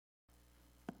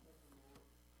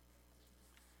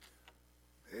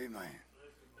Amen.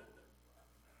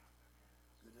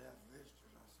 Good to have visitors,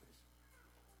 I see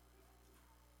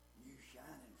some new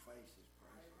shining faces,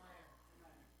 praise God.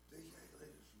 DJ,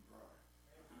 lead us in prayer.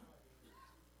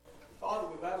 Father,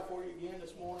 we bow before you again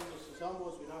this morning, just as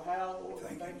humble as we know how. Lord,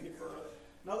 we thank you for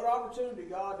another opportunity,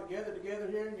 God, to gather together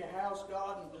here in your house,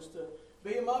 God, and just to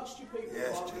be amongst your people,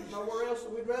 yes, Father. There's nowhere else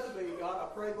that we'd rather be, God. I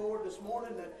pray, Lord, this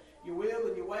morning that your will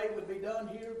and your way would be done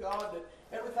here, God, that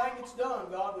everything that's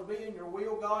done, God, would be in your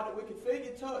will, God, that we could feel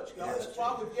your touch, God. Yes, that's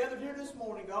why we've gathered here this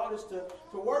morning, God, is to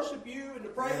worship you and to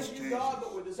praise you, God,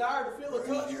 but we desire to feel a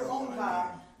touch from on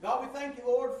high. God, we thank you,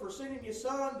 Lord, for sending your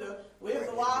Son to live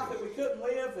the life that we couldn't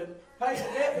live and pay the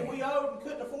debt that we owed and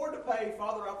couldn't afford to pay.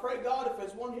 Father, I pray, God, if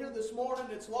there's one here this morning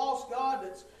that's lost, God,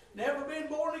 that's never been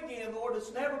born again, Lord,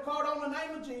 that's never called on the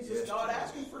name of Jesus, yes, God,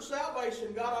 asking for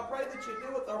salvation, God, I pray that you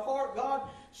do with their heart, God,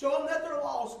 show them that they're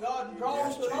lost, God, and draw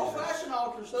them to an old-fashioned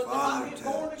altar so that they might get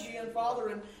born again, Father,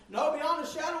 and know beyond a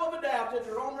shadow of a doubt that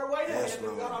they're on their way to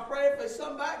heaven. God, I pray if there's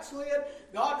some backslid,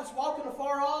 God, that's walking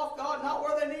afar off, God, not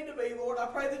where they need to be, Lord, I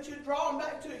pray that you draw them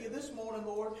back to you this morning,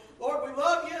 Lord. Lord, we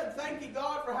love you and thank you,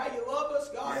 God, for how you love us,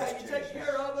 God, how you take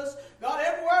care of us. God,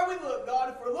 everywhere we look, God,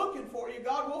 if we're looking for you,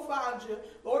 God, we'll find you.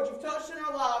 Lord, you've touched in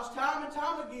our lives time and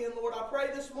time again, Lord. I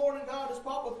pray this morning, God, as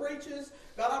Papa preaches,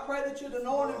 God, I pray that you'd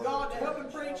anoint him, God, to help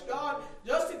him preach, God,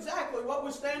 just exactly what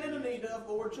we stand in the need of,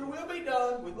 Lord. Your will be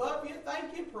done. We love you,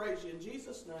 thank you, and praise you. In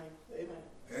Jesus' name, amen.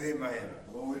 Amen.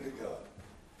 Glory to God.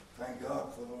 Thank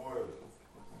God for the word.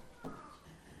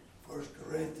 1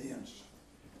 Corinthians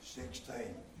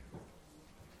 16.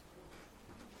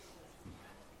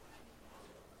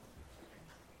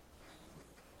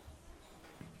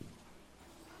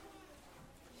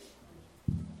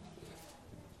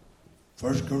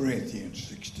 First Corinthians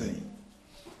 16.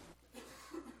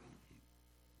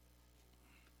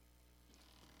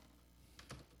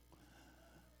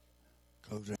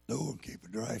 Close that door and keep a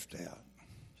draft out.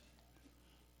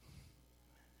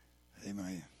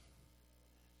 Amen.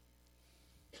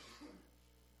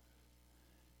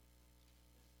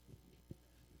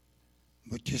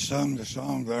 But you sung the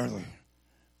song there, the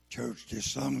church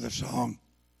just sung the song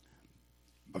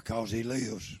because he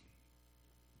lives.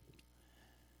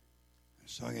 I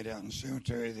sung it out in the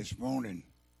cemetery this morning.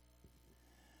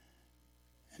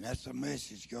 And that's the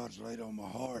message God's laid on my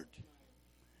heart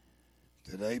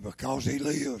today. Because he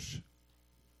lives,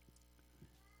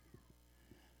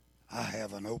 I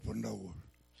have an open door.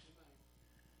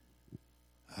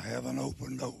 I have an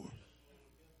open door.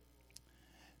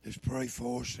 Just pray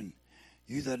for us. And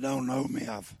you that don't know me,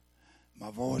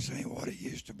 my voice ain't what it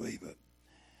used to be, but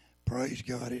praise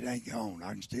God, it ain't gone.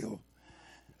 I can still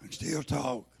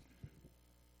talk.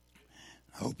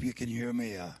 I hope you can hear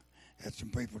me. I had some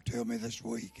people tell me this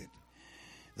week that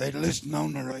they'd listened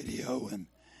on the radio and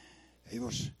it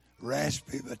was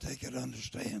raspy, but they could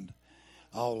understand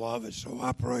all of it. So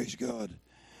I praise God.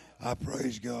 I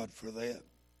praise God for that.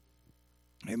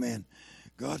 Amen.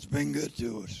 God's been good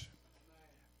to us.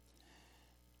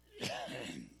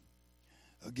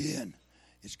 Again,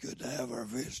 it's good to have our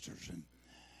visitors. And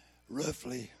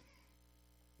roughly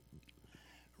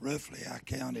I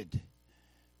counted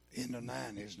in the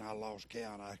 90s, and I lost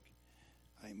count. I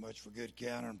ain't much for good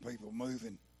counting people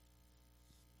moving.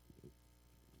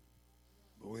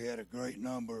 But we had a great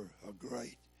number, a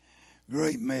great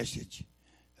message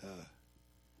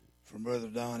from Brother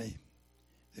Donnie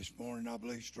this morning, I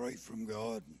believe, straight from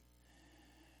God.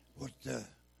 What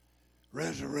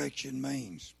resurrection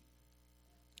means.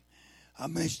 I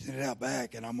mentioned it out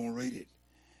back, and I'm going to read it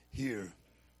here.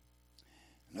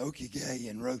 And Okie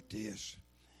Gallion wrote this.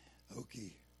 I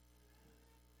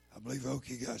believe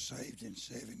Okie got saved in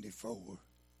 74.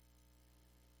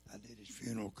 I did his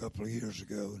funeral a couple of years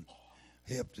ago and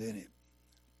helped in it.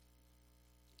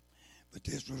 But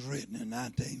this was written in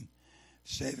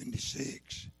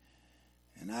 1976.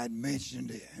 And I'd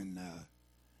mentioned it, and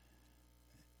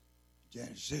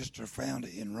Janet's sister found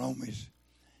it in Romy's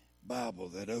Bible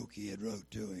that Okie had wrote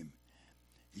to him.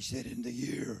 He said in the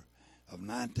year of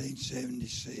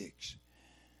 1976,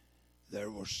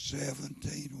 there were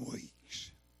 17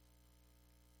 weeks.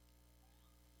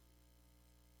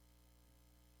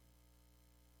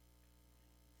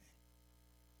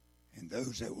 And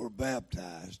those that were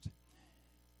baptized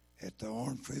at the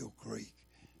Orangefield Creek,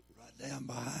 right down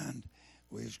behind,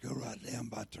 we used to go right down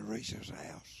by Teresa's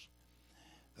house.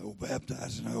 The old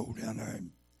baptizing hole down there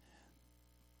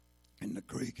in the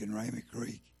creek, in Ramey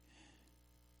Creek.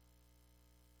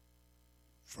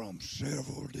 From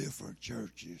several different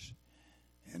churches.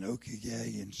 And Okie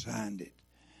Gallion signed it.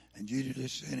 And Judy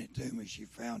just sent it to me. She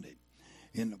found it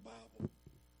in the Bible.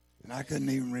 And I couldn't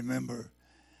even remember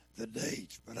the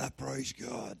dates, but I praise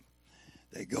God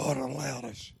that God allowed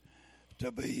us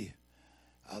to be,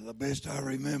 the best I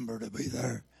remember, to be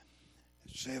there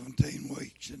 17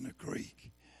 weeks in the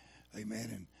creek. Amen.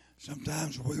 And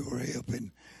sometimes we were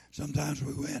helping, sometimes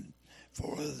we went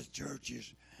for other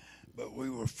churches, but we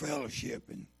were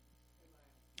fellowshipping.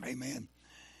 Amen.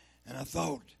 And I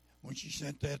thought when she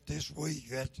sent that this week,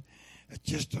 that's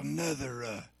just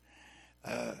another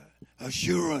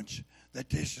assurance that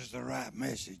this is the right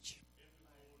message.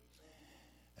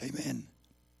 Amen.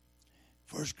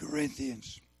 1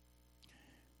 Corinthians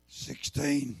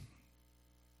 16,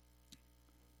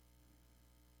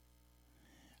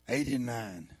 8 and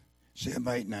 9. 7,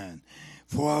 8, 9.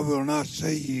 For I will not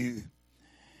see you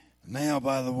now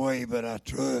by the way, but I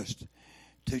trust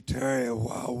to tarry a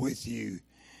while with you,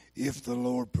 if the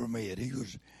Lord permit. He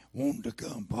was wanting to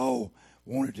come. Paul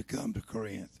wanted to come to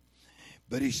Corinth.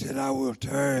 But he said, I will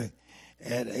tarry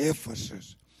at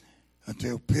Ephesus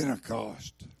until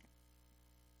Pentecost.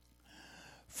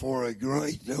 For a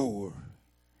great door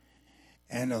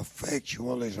and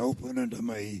effectual is open unto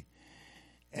me,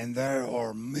 and there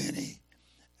are many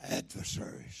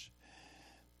adversaries.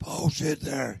 Paul said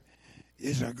there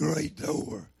is a great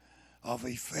door of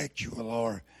effectual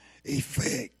or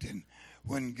effect. And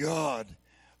when God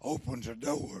opens a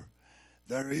door,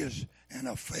 there is an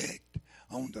effect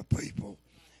on the people.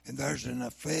 And there's an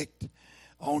effect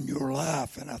on your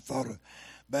life. And I thought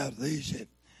about these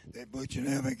that Butch and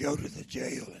Emma go to the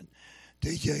jail, and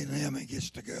TJ and Emma gets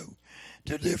to go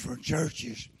to different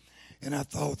churches. And I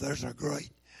thought there's a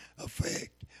great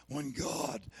effect when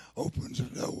God opens a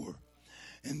door.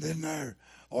 And then there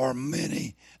are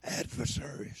many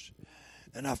adversaries.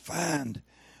 And I find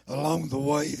along the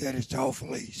way that it's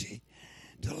awful easy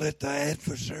to let the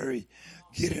adversary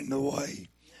get in the way.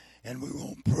 And we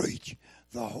won't preach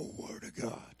the whole Word of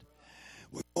God.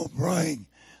 We won't bring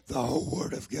the whole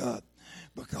Word of God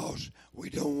because we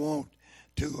don't want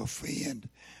to offend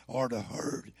or to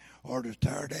hurt or to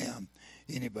tear down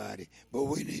anybody. But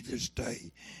we need to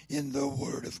stay in the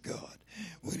Word of God.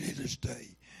 We need to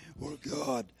stay where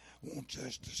God wants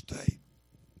us to stay.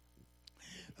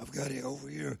 I've got it over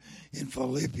here in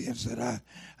Philippians that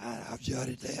I've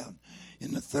jotted down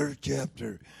in the 3rd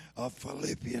chapter of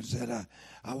Philippians that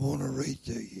I want to read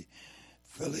to you.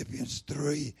 Philippians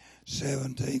 3,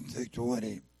 17 through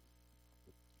 20.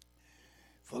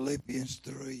 Philippians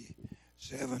 3,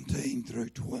 17 through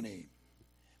 20.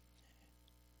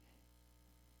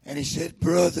 And he said,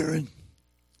 brethren,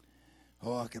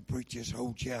 I could preach this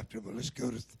whole chapter, but let's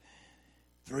go to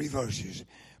 3 verses.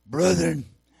 Brethren,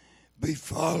 be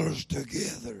followers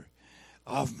together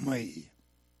of me,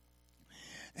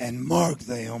 and mark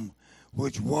them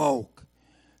which walk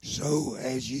so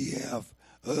as ye have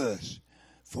us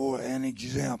for an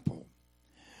example.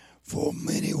 For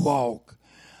many walk,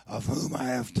 of whom I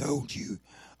have told you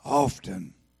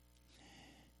often,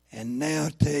 and now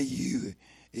tell you,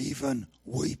 even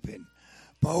weeping.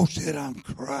 Paul said, I'm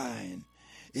crying,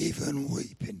 even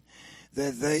weeping,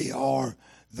 that they are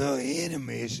the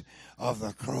enemies of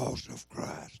the cross of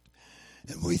Christ.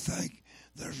 And we think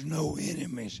there's no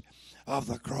enemies of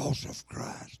the cross of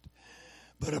Christ.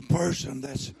 But a person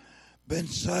that's been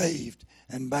saved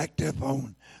and backed up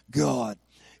on God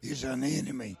is an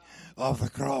enemy of the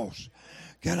cross.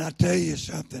 Can I tell you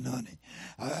something, honey?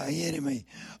 An enemy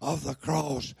of the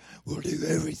cross will do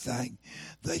everything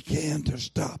they can to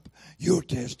stop your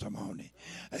testimony.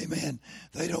 Amen.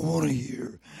 They don't want to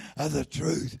hear the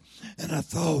truth. And I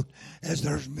thought, as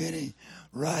there's many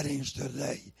writings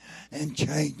today and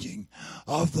changing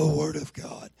of the Word of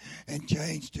God and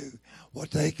change to what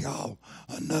they call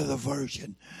another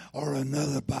version or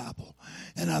another Bible.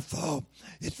 And I thought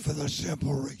it's for the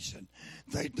simple reason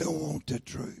they don't want the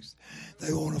truth.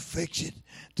 They want to fix it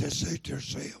to suit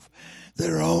themselves,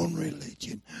 their own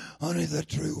religion. Only the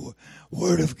true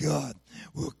Word of God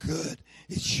will cut.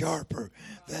 It's sharper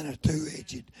than a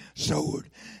two-edged sword.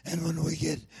 And when we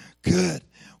get cut,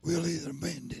 we'll either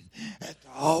mend it at the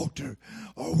altar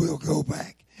or we'll go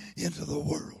back into the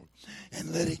world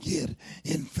and let it get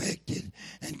infected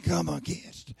and come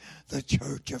against the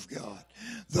church of God,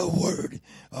 the Word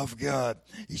of God.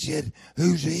 He said,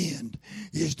 whose end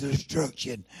is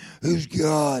destruction, whose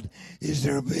God is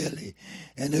their belly,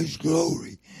 and whose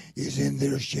glory is in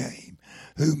their shame.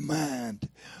 who mind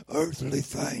earthly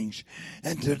things.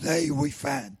 And today we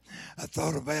find, I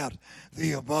thought about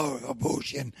the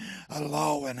abortion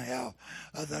law and how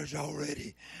there's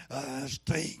already a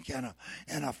stink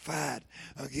and a fight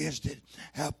against it.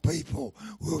 How people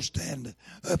will stand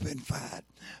up and fight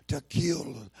to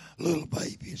kill little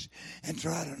babies and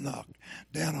try to knock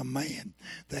down a man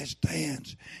that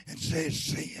stands and says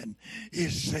sin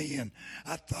is sin.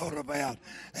 I thought about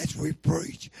as we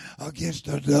preach against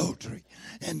adultery,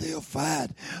 and they'll fight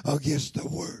against the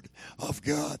word of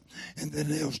God, and then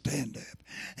they'll stand up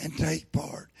and take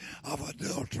part of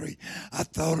adultery. I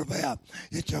thought about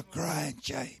it's a crying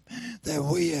shame that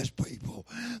we as people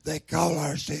that call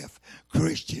ourselves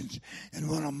Christians, and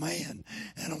when a man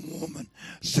and a woman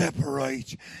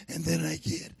separates and then they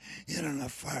get in an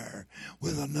affair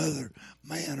with another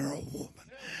man or a woman,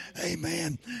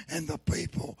 amen, and the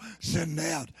people send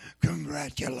out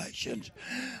congratulations.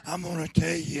 I'm going to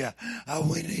tell you,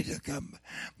 we need to come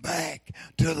back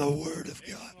to the Word of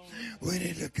God. We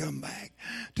need to come back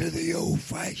to the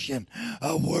old-fashioned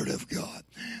Word of God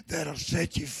that'll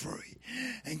set you free.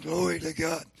 And glory to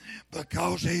God,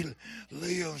 because He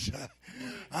lives,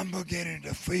 I'm beginning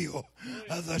to feel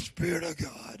the Spirit of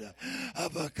God.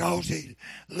 Because He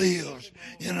lives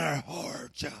in our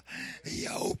hearts, He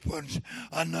opens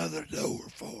another door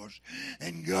for us.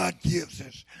 And God gives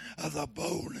us the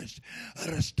boldness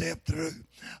to step through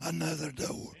another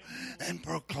door and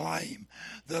proclaim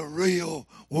the real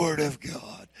Word of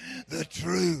God, the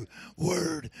true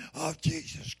Word of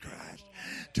Jesus Christ,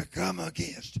 to come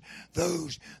against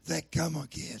those that come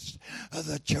against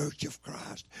the church of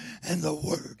Christ and the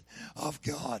Word of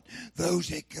God, those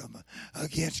that come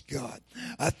against God.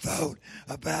 I thought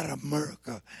about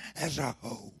America as a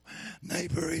whole.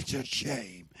 Neighbor, it's a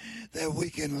shame that we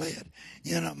can let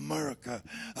in America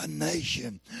a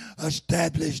nation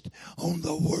established on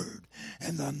the Word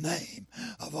and the name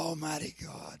of Almighty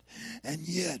God, and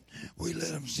yet we let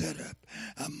them set up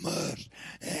a mosque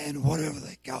and whatever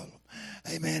they call them.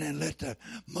 Amen. And let the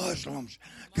Muslims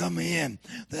come in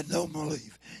that don't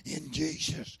believe in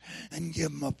Jesus and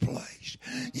give them a place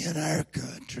in our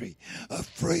country, a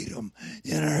freedom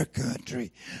in our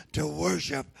country to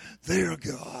worship their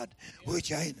God,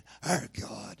 which ain't our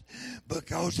God,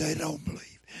 because they don't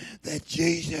believe that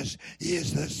Jesus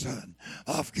is the Son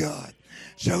of God.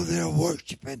 So they're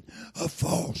worshiping a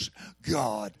false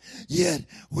God. Yet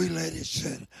we let it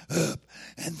set up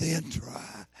and then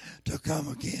try to come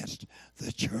against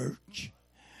the church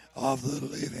of the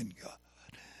living God.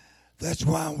 That's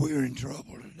why we're in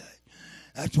trouble today.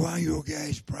 That's why your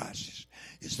gas prices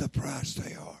is the price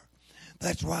they are.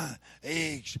 That's why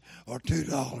eggs are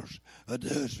 $2 a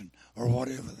dozen or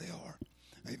whatever they are.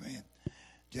 Amen.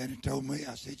 Janet told me,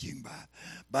 I said, you can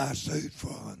buy a suit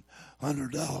for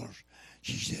 $100.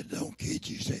 She said, don't kid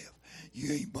yourself.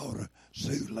 You ain't bought a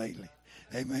suit lately.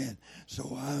 Amen.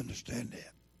 So I understand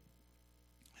that.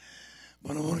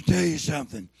 But I want to tell you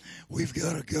something. We've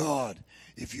got a God.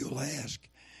 If you'll ask,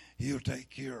 He'll take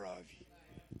care of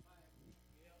you.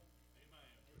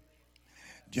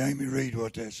 Jamie, read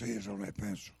what that says on that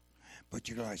pencil. Put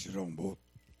your glasses on, boy.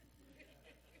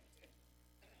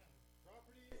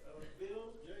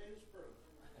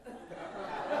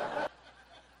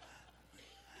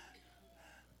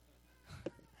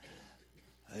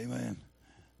 Amen.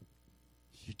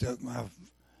 She took my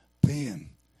pen,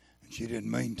 and she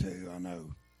didn't mean to, I know.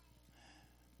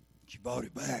 She bought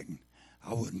it back, and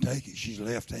I wouldn't take it. She's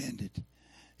left-handed.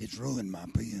 It's ruined my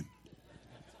pen.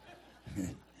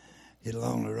 It'll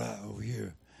only right over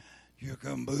here. You'll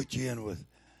come butch in with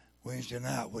Wednesday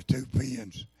night with 2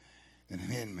 pens and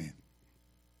hand me.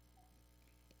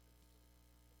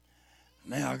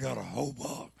 Now I got a whole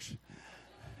box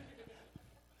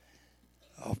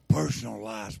of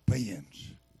personalized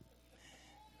pens.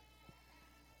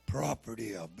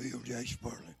 Property of Bill J.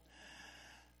 Sperling.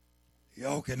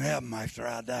 Y'all can have them after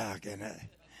I die, can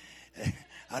I?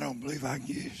 I don't believe I can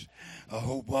use a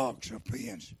whole box of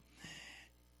pens.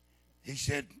 He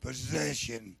said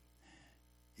possession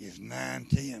is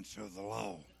 9/10 of the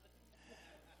law.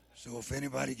 So if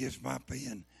anybody gets my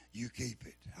pen, you keep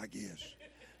it, I guess.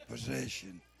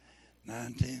 Possession,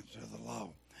 9/10 of the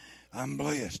law. I'm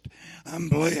blessed. I'm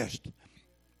blessed.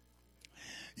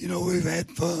 You know, we've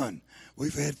had fun.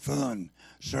 We've had fun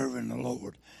serving the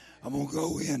Lord. I'm going to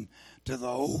go in to the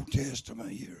Old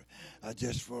Testament here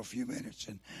just for a few minutes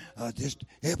and just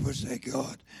help us that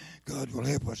God will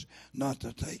help us not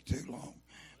to take too long.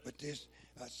 But this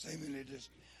seemingly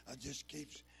just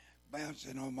keeps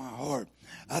bouncing on my heart.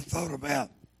 I thought about,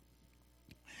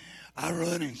 I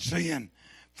run in sin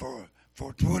for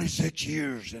for 26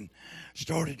 years and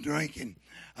started drinking.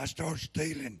 I started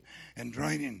stealing and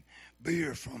draining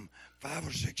beer from 5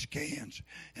 or 6 cans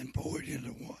and pour it into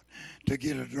one to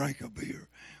get a drink of beer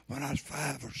when I was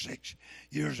 5 or 6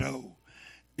 years old.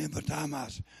 And by the time I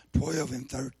was 12 and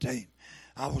 13,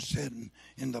 I was sitting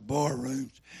in the bar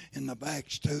rooms, in the back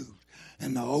stools,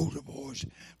 and the older boys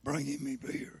bringing me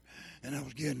beer. And I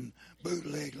was getting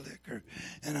bootleg liquor,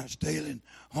 and I was stealing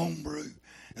homebrew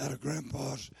out of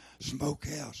Grandpa's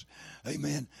smokehouse.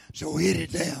 Amen. So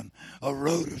headed down a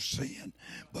road of sin.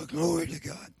 But glory to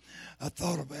God. I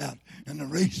thought about, and the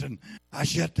reason I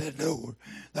shut that door,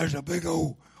 there's a big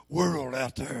old world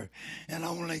out there, and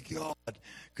only God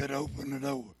could open the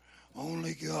door.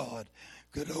 Only God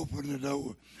could open the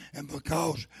door. And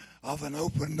because of an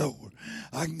open door,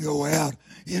 I can go out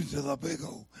into the big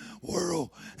old world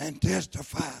and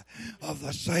testify of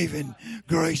the saving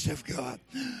grace of God.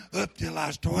 Up till I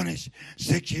was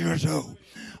 26 years old,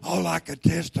 all I could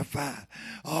testify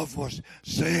of was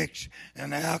sex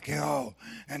and alcohol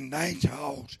and dance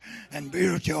halls and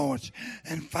beer joints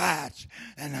and fights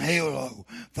and halo,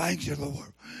 things of the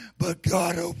world. But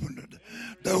God opened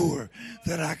the door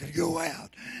that I could go out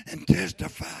and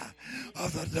testify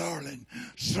of the darling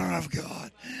Son of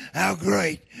God. How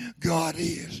great God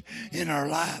is in our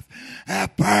life. How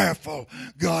powerful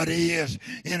God is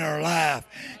in our life.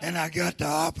 And I got the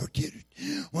opportunity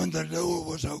when the door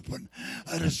was open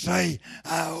to say,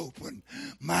 I opened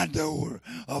my door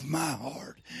of my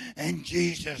heart. And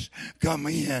Jesus come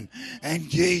in. And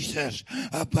Jesus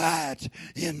abides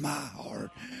in my heart.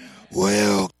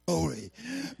 Well, glory,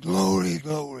 glory,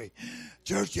 glory.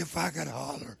 Church, if I could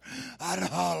holler, I'd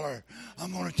holler.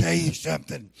 I'm going to tell you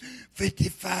something.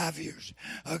 55 years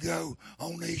ago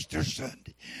on Easter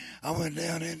Sunday, I went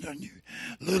down into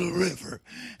Little River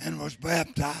and was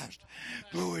baptized.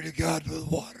 Glory to God with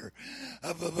water.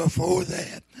 But before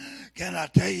that, can I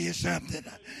tell you something?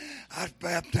 I was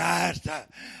baptized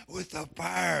with the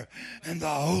fire and the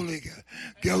Holy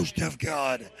Ghost of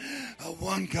God.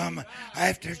 One come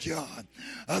after John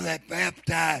that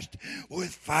baptized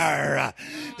with fire.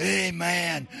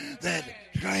 Amen. That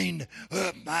trained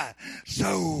up my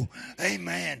soul.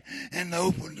 Amen. And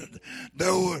opened the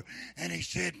door and he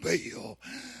said, Bill,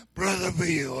 Brother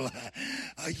Bill,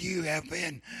 you have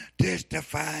been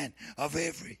testifying of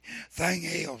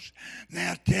everything else.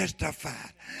 Now testify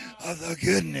of the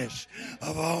goodness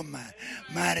of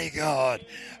Almighty God.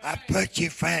 I put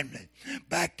your family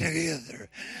back together.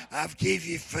 I've give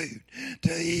you food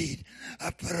to eat.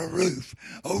 I put a roof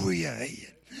over your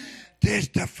head.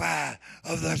 Testify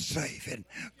of the saving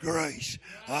grace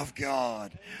of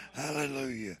God.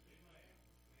 Hallelujah.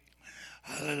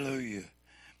 Hallelujah.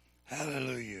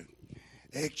 Hallelujah.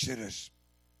 Exodus.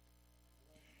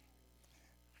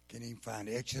 Can't even find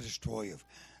it. Exodus 12.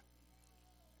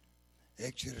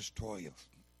 Exodus 12.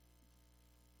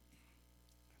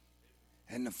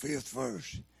 And the 5th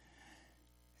verse.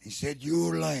 He said,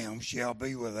 Your lamb shall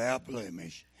be without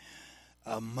blemish,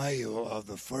 a male of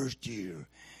the first year.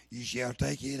 You shall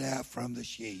take it out from the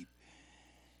sheep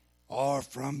or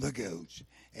from the goats,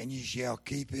 and you shall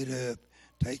keep it up.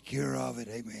 Take care of it,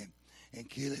 amen, and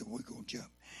kill it. We're going to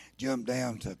jump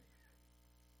down to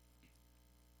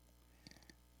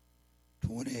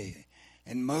 20.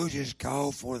 And Moses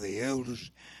called for the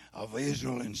elders of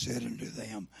Israel and said unto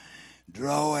them,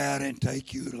 Draw out and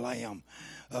take your lamb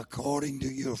according to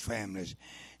your families,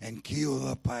 and kill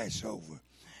the Passover.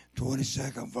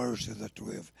 22nd verse of the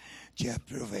 12th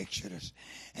chapter of Exodus.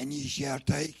 And ye shall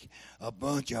take a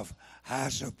bunch of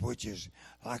hyssop, which is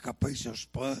like a piece of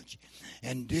sponge,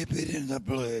 and dip it in the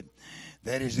blood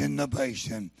that is in the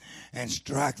basin, and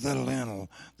strike the lintel.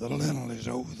 The lintel is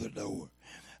over the door.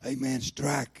 Amen.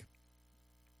 Strike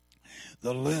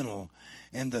the lintel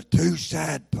and the 2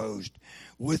 side posts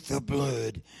with the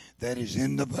blood that is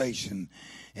in the basin,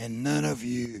 and none of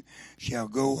you shall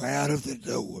go out of the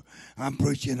door. I'm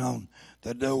preaching on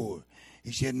the door.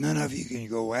 He said, none of you can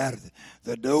go out of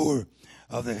the door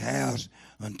of the house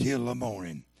until the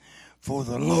morning. For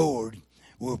the Lord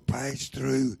will pass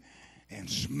through and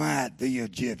smite the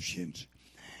Egyptians.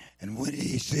 And when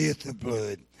he seeth the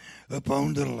blood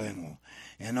upon the lintel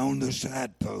and on the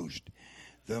side post,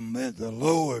 the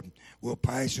Lord will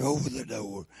pass over the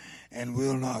door and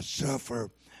will not suffer,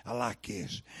 I like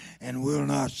this, and will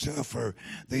not suffer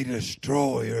the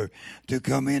destroyer to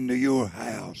come into your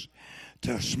house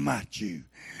to smite you.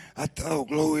 I thought,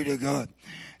 glory to God,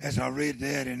 as I read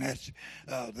that, and that's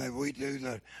that we do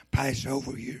the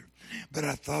Passover here But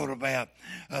I thought about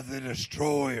the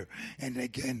destroyer, and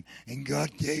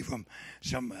God gave them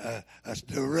some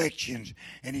directions,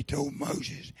 and He told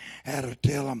Moses how to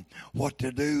tell them what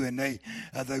to do, and they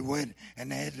went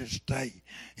and they had to stay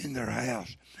in their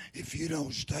house. If you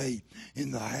don't stay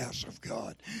in the house of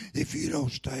God, if you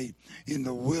don't stay in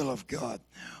the will of God,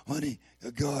 honey,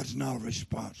 God's not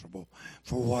responsible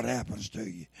for what happens to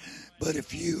you. But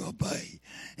if you obey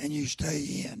and you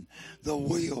stay in the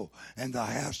will and the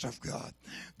house of God,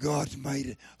 God's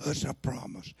made us a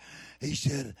promise. He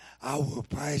said, I will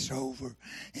pass over,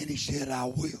 and He said, I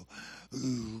will.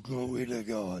 Ooh, glory to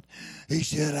God. He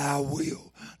said, I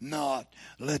will not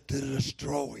let the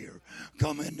destroyer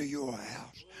come into your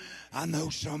house. I know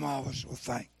some of us will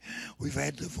think we've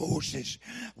had divorces,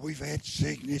 we've had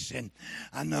sickness, and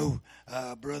I know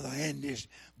Brother Andy's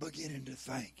beginning to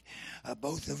think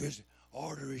both of his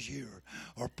arteries here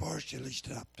are partially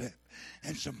stopped up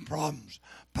and some problems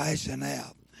passing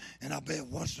out. And I bet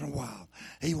once in a while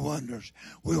he wonders,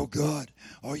 well, God,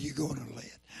 are you going to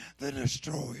let the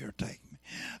destroyer take me?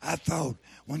 I thought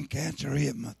when cancer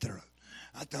hit my throat,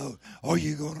 I thought, are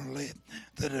you going to let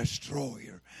the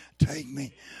destroyer take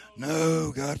me?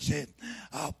 No, God said,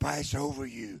 I'll pass over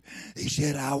you. He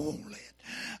said, I won't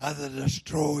let the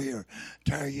destroyer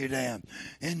tear you down.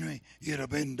 Henry, you'd have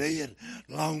been dead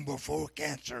long before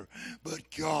cancer, but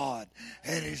God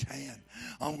had His hand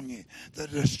on you. The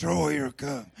destroyer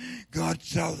come. God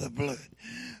saw the blood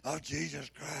of Jesus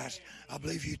Christ. I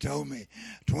believe you told me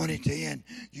 2010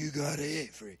 you got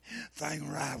everything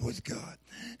right with God,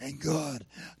 and God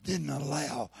didn't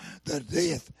allow the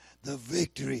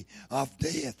victory of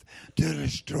death to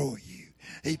destroy you.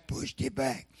 He pushed you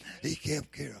back. He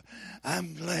kept care of.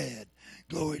 I'm glad,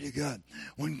 glory to God,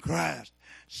 when Christ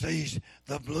sees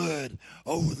the blood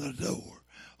over the door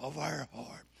of our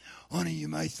heart. Honey, you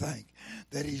may think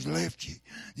that He's left you.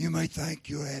 You may think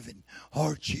you're having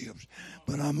hardships.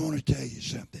 But I'm going to tell you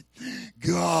something.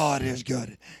 God has got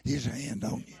His hand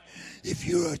on you. If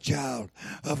you're a child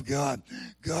of God,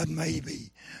 God may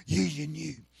be using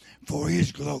you for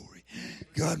His glory.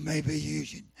 God may be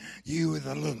using you with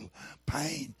a little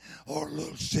pain or a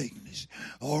little sickness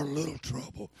or a little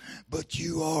trouble, but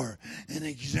you are an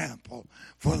example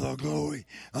for the glory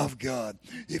of God.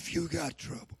 If you got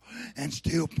trouble and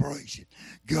still praise it,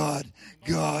 God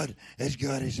has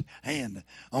got His hand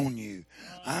on you.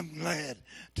 I'm glad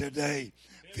today,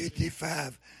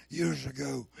 55 years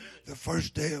ago, the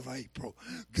first day of April,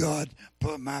 God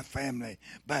put my family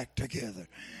back together.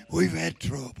 We've had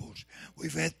troubles.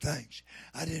 We've had things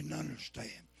I didn't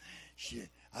understand.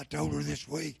 I told her this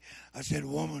week, I said,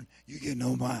 woman, you're getting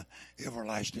on my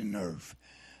everlasting nerve.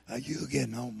 You're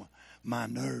getting on my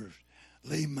nerves.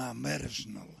 Leave my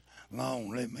medicine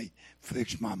alone. Let me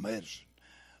fix my medicine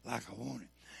like I want it.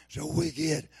 So we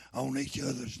get on each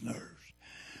other's nerves.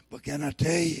 But can I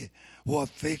tell you what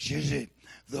fixes it?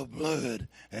 The blood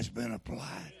has been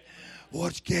applied.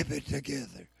 What's kept it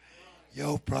together?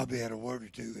 Y'all probably had a word or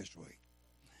two this week.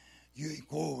 You ain't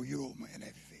quarrel with your old man, have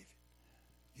you, Vivian?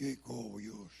 You ain't quarrel with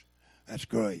yours. That's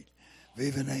great.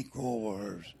 Vivian ain't quarrel with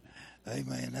hers.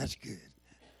 Amen, that's good.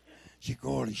 She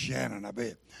quarreled with Shannon, I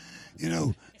bet. You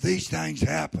know, these things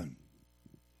happen.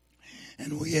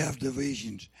 And we have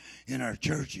divisions in our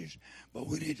churches, but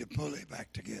we need to pull it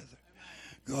back together.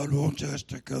 God wants us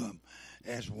to come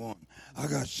as one. I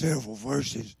got several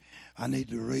verses I need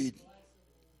to read.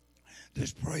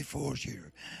 Just pray for us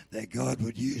here that God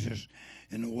would use us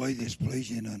in the way that's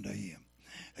pleasing unto Him.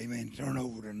 Amen. Turn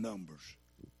over to Numbers.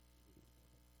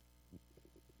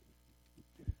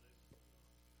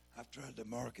 I've tried to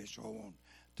mark it so it won't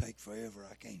take forever.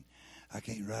 I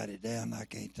can't write it down. I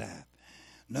can't type.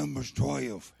 Numbers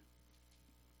 12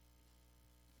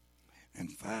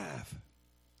 and 5.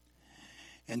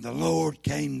 And the Lord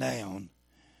came down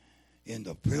in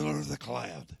the pillar of the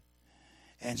cloud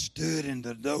and stood in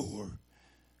the door.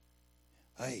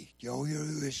 Hey, y'all hear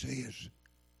who this is?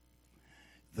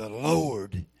 The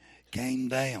Lord came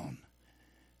down.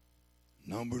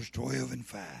 Numbers 12 and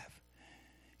 5.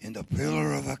 In the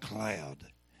pillar of a cloud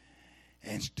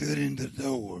and stood in the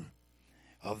door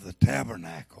of the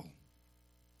tabernacle.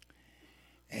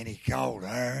 And He called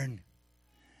Aaron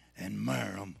and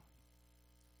Miriam,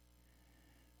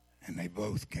 and they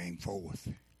both came forth.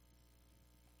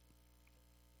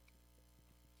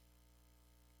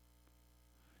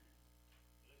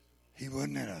 He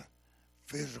wasn't in a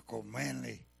physical,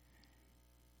 manly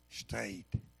state,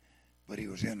 but he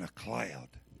was in a cloud.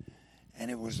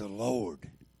 And it was the Lord.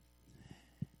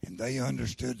 And they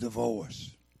understood the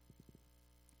voice.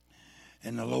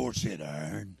 And the Lord said,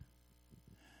 Aaron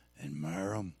and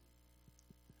Miriam,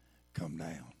 come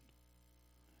down.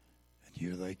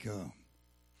 Here they come.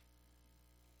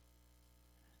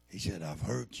 He said, I've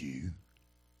heard you.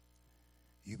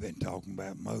 You've been talking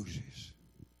about Moses.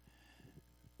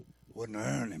 Wasn't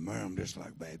Aaron and Miriam just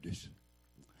like Baptists?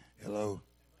 Hello?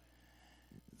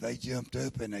 They jumped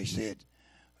up and they said,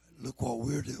 look what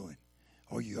we're doing.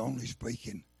 Are you only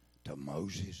speaking to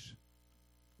Moses?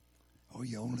 Are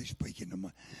you only speaking to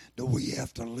Moses? Do we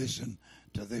have to listen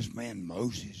to this man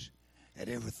Moses at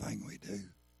everything we do?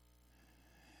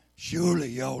 Surely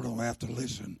y'all don't have to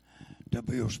listen to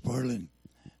Bill Sperling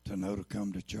to know to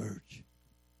come to church.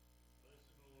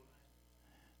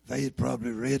 They had probably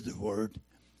read the word,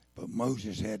 but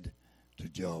Moses had to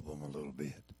job them a little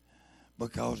bit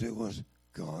because it was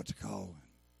God's calling.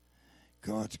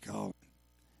 God's calling.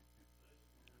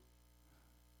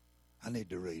 I need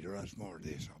to read or else more of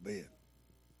this, I'll bet.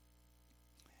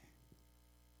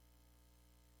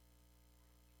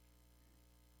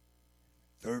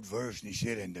 Third verse, and he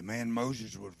said, and the man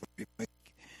Moses was very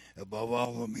meek above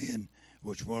all the men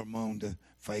which were among the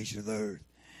face of the earth.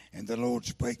 And the Lord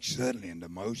spake suddenly unto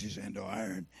Moses and to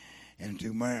Aaron and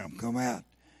to Miriam, come out,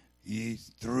 ye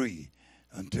three,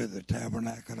 unto the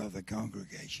tabernacle of the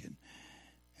congregation.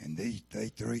 And they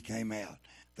three came out.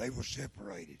 They were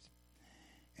separated.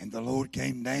 And the Lord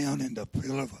came down in the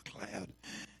pillar of a cloud and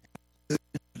stood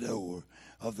at the door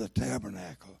of the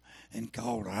tabernacle and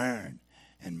called Aaron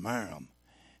and Miriam.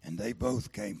 And they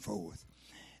both came forth.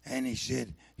 And he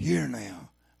said, hear now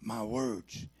my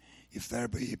words. If there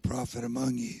be a prophet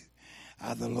among you,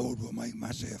 I, the Lord, will make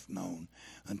myself known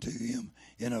unto him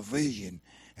in a vision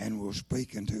and will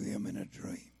speak unto him in a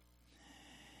dream.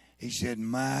 He said,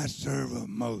 my servant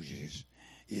Moses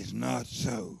is not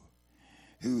so,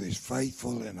 who is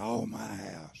faithful in all my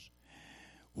house.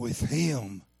 With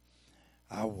him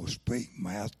I will speak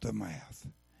mouth to mouth.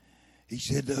 He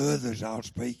said to others, I'll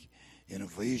speak in a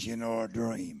vision or a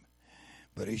dream.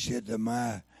 But he said to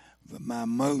my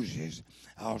Moses,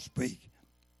 I'll speak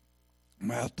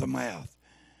mouth to mouth,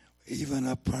 even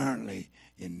apparently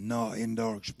in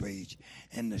dark speech,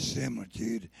 and the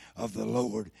similitude of the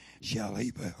Lord shall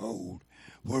he behold.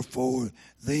 Wherefore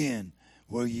then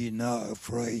were ye not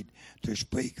afraid to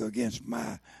speak against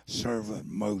my servant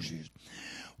Moses?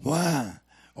 Why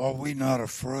are we not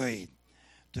afraid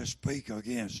to speak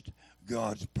against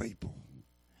God's people?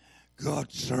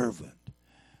 God's servant.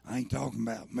 I ain't talking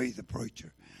about me, the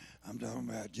preacher. I'm talking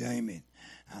about Jamie.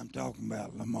 I'm talking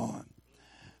about Lamont.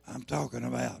 I'm talking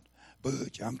about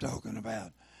Butch. I'm talking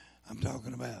about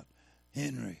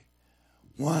Henry.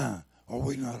 Why are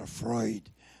we not afraid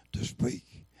to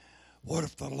speak? What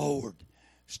if the Lord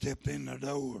stepped in the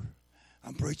door?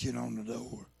 I'm preaching on the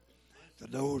door. The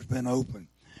door's been open.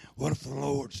 What if the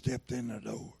Lord stepped in the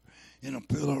door in a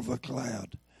pillar of a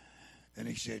cloud and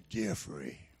he said,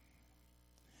 Jeffrey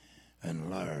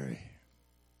and Larry,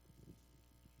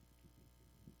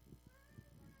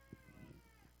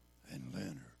 and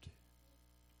Leonard.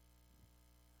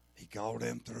 He called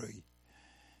them three.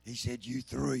 He said, you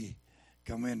three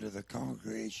come into the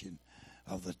congregation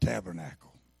of the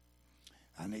tabernacle.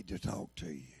 I need to talk to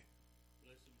you.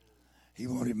 He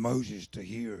wanted Moses to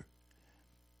hear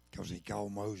because he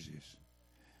called Moses.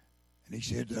 And he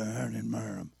said to Aaron and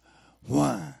Miriam,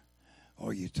 why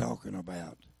are you talking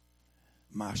about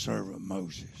my servant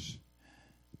Moses?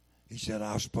 He said,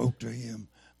 I spoke to him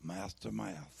mouth to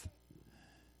mouth.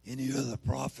 Any other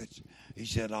prophets, he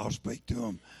said, I'll speak to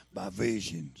them by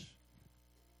visions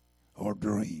or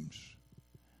dreams.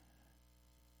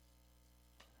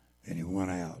 And he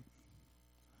went out.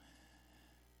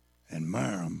 And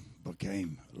Miriam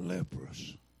became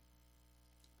leprous.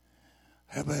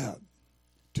 How about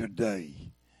today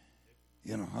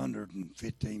in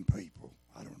 115 people?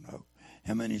 I don't know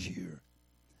how many's here.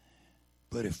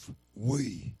 But if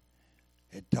we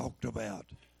had talked about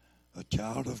a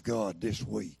child of God this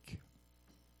week,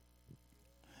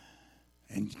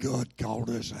 and God called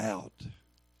us out,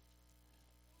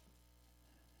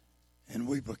 and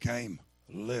we became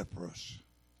leprous,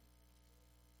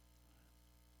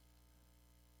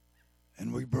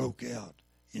 and we broke out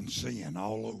in sin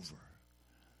all over,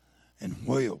 and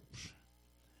whelps,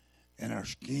 and our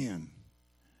skin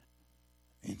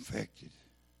infected.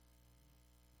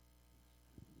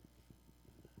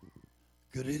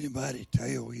 Could anybody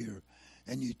tell here,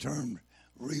 and you turned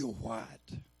real white,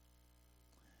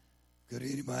 could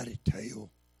anybody tell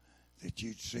that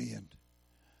you'd sinned?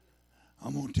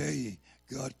 I'm going to tell you,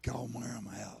 God called Miriam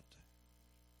out.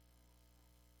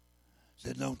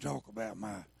 Said, don't talk about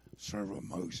my servant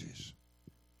Moses.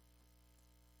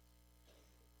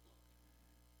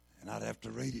 And I'd have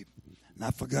to read it. And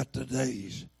I forgot the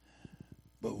days.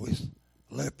 But with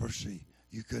leprosy,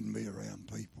 you couldn't be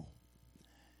around people.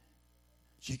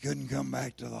 She couldn't come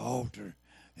back to the altar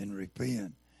and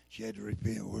repent. She had to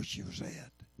repent where she was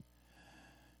at.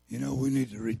 You know, we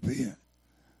need to repent.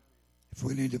 If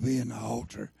we need to be in the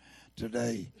altar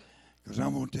today, because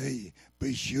I'm going to tell you,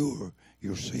 be sure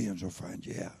your sins will find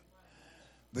you out.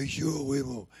 Be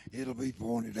sure it'll be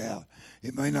pointed out.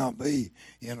 It may not be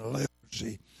in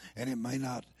leprosy, and it may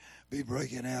not be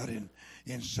breaking out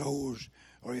in sores,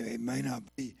 or it may not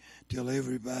be till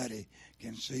everybody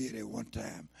can see it at one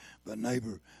time. But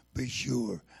neighbor, be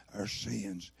sure our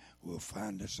sins will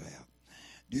find us out.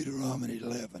 Deuteronomy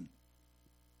 11.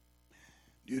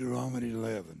 Deuteronomy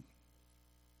 11,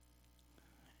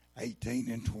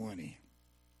 18 and 20.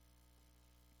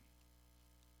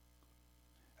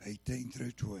 18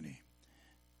 through 20.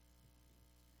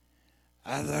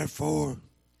 I therefore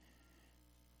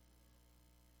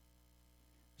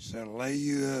shall lay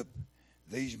you up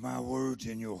these my words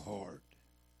in your heart.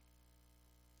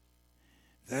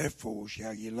 Therefore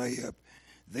shall you lay up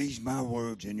these my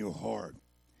words in your heart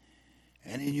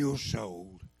and in your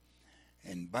soul,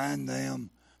 and bind them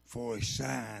for a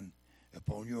sign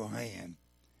upon your hand,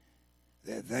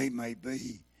 that they may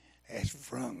be as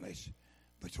frontlets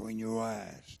between your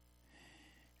eyes.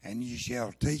 And you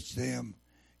shall teach them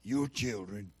your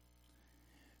children,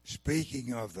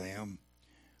 speaking of them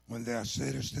when thou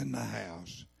sittest in the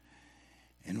house,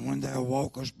 and when thou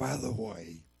walkest by the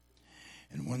way,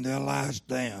 and when thou liest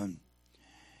down,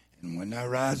 and when thou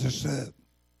risest up.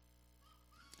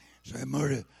 So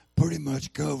it pretty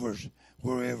much covers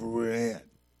wherever we're at.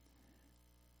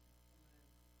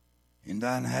 In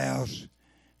thine house,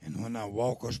 and when thou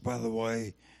walkest by the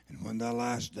way, and when thou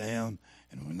liest down,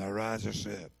 and when thou risest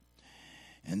up.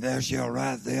 And thou shalt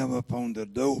write them upon the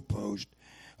doorpost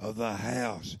of thy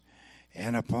house,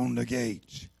 and upon the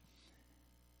gates.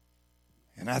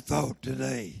 And I thought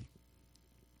today,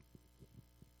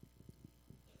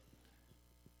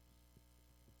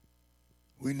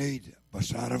 we need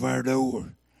beside of our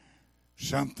door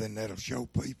something that'll show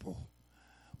people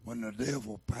when the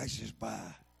devil passes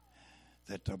by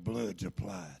that the blood's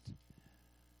applied.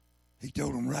 He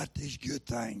told them, write these good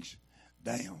things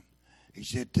down. He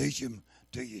said, teach them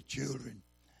to your children.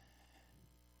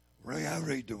 Ray, I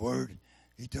read the word.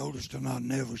 He told us to not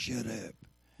never shut up.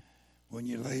 When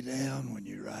you lay down, when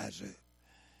you rise up,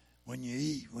 when you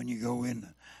eat, when you go in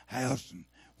the house, and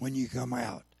when you come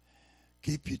out,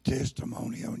 keep your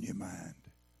testimony on your mind.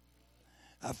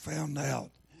 I found out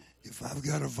if I've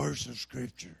got a verse of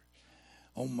Scripture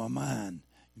on my mind,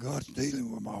 God's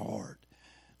dealing with my heart.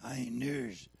 I ain't near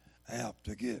as apt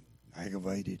to get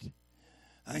aggravated.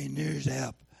 I ain't near as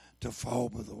apt to fall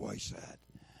by the wayside.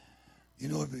 You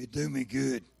know, if it do me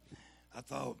good, I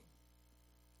thought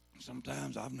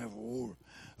sometimes I've never wore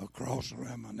a cross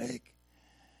around my neck,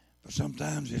 but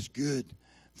sometimes it's good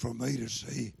for me to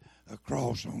see a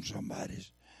cross on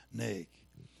somebody's neck.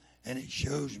 And it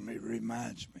shows me, it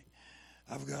reminds me.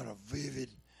 I've got a vivid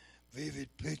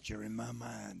picture in my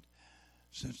mind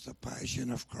since the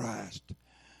passion of Christ,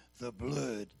 the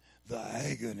blood, the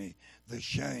agony, the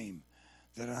shame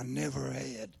that I never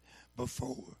had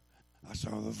before I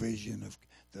saw the vision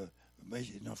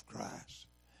of Christ.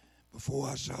 Before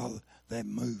I saw that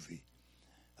movie,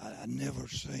 I never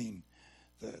seen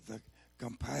the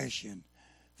compassion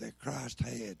that Christ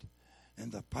had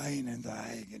and the pain and the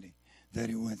agony that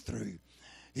he went through.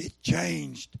 It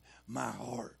changed my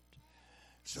heart.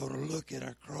 So to look at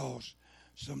a cross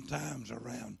sometimes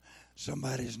around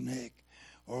somebody's neck,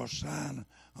 or a sign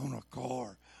on a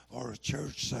car, or a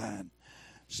church sign,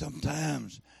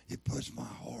 sometimes it puts my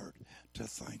heart to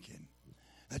thinking.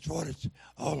 That's what it's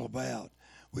all about.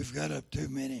 We've got up too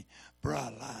many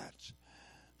bright lights.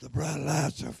 The bright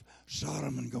lights of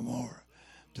Sodom and Gomorrah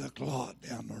took Lot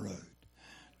down the road.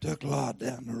 Took Lot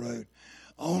down the road.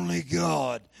 Only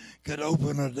God could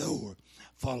open a door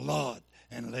for Lot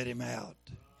and let him out.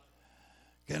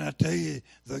 Can I tell you,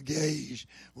 the gays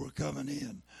were coming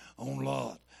in on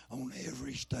Lot on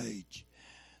every stage.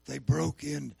 They broke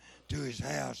into his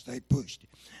house. They pushed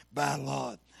by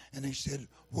Lot, and they said,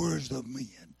 "Where's the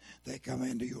men that come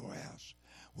into your house?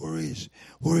 Where is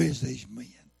these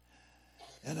men?"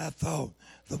 And I thought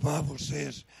the Bible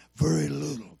says very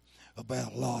little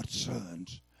about Lot's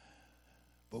sons.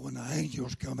 But when the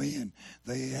angels come in,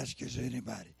 they ask, is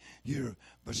anybody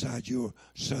besides your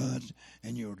sons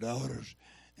and your daughters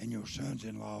and your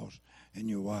sons-in-laws and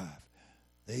your wife?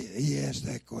 He asked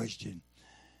that question.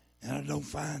 And I don't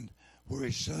find where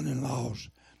his son-in-laws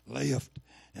left,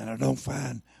 and I don't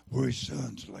find where his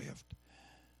sons left.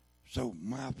 So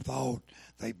my thought,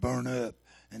 they burn up,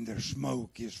 and their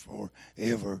smoke is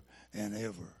forever and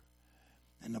ever.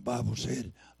 And the Bible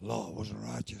said Lot was a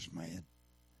righteous man.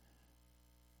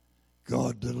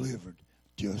 God delivered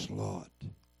just Lot.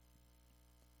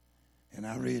 And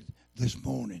I read this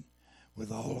morning,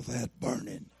 with all of that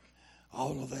burning,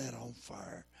 all of that on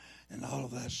fire, and all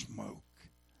of that smoke,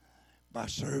 by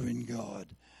serving God,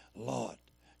 Lot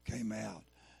came out,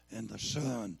 and the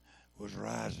sun was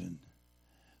rising.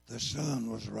 The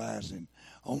sun was rising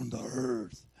on the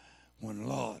earth when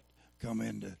Lot come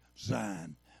into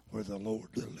Zion, where the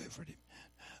Lord delivered him.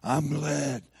 I'm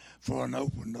glad for an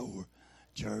open door,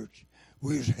 church.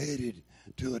 We was headed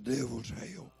to a devil's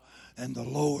hell, and the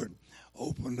Lord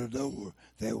opened a door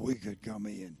that we could come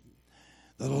in.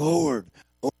 The Lord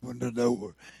opened the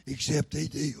door. Except He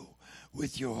deal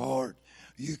with your heart,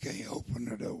 you can't open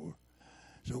the door.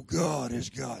 So God has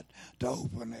got to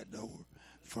open that door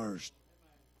first.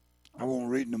 I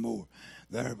won't read no more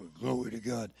there, but glory to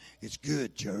God. It's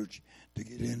good, church, to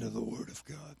get into the Word of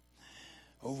God.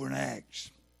 Over in Acts.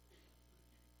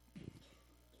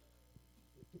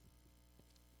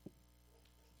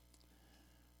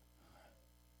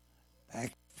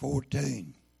 Acts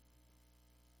 14.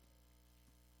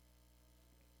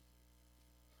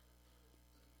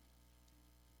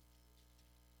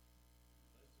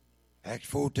 Acts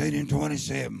 14 and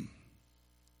 27.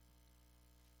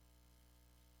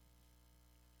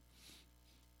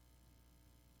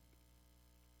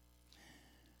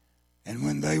 And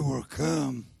when they were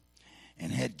come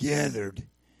and had gathered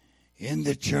in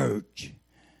the church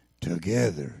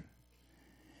together,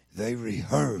 they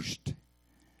rehearsed.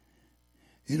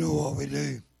 You know what we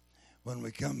do when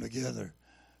we come together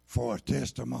for a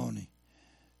testimony?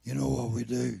 You know what we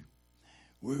do?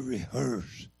 We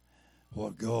rehearse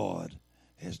what God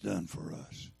has done for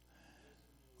us.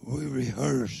 We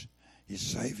rehearse His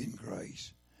saving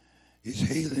grace, His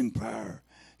healing power,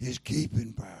 His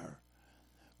keeping power,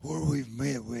 where we've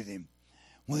met with Him,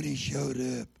 when He showed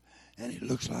up, and it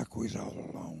looks like we're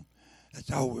all alone.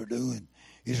 That's all we're doing,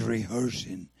 is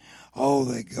rehearsing all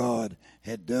that God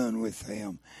had done with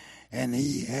them. And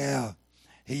He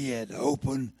had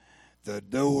opened the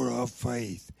door of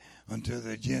faith unto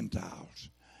the Gentiles.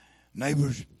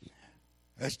 Neighbors,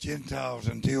 us Gentiles,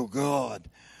 until God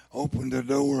opened the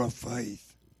door of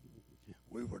faith,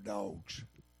 we were dogs.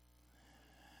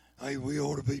 Hey, we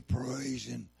ought to be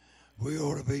praising. We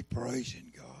ought to be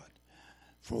praising God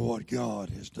for what God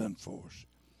has done for us.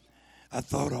 I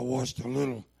thought I watched a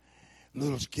little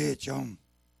sketch on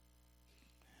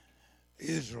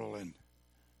Israel and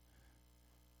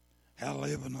how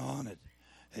Lebanon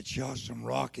had shot some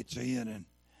rockets in, and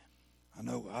I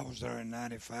know I was there in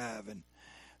 95 and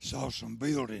saw some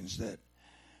buildings that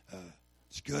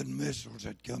Scud missiles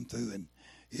had come through in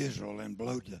Israel and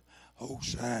blowed the whole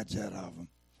sides out of them.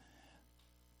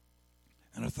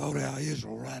 And I thought how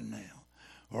Israel right now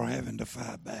are having to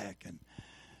fight back.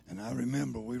 And I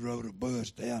remember we rode a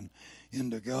bus down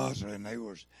into Gaza, and there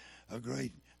was a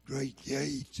great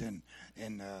gates and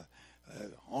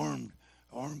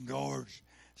armed guards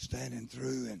standing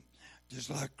through, and just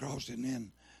like crossing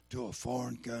in to a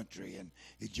foreign country, and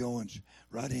he joins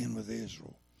right in with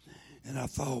Israel. And I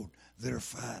thought, they're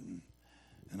fighting.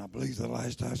 And I believe the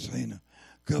last I seen,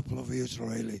 a couple of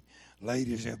Israeli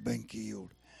ladies have been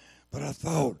killed. But I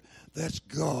thought, that's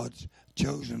God's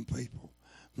chosen people.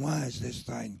 Why is this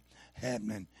thing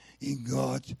happening in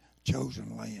God's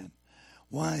chosen land?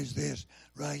 Why is this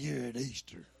right here at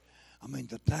Easter? I mean,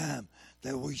 the time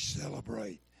that we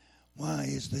celebrate. Why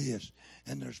is this?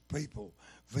 And there's people,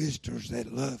 visitors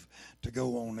that love to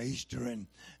go on Easter and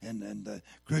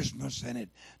Christmas, and at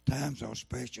times are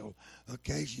special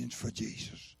occasions for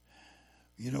Jesus.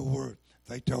 You know where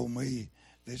they told me,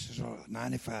 this is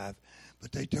 95,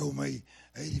 but they told me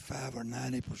 85 or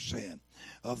 90%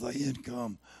 of the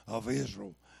income of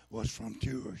Israel was from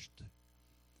tourists.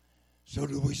 So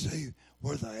do we see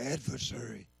where the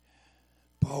adversary,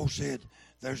 Paul said,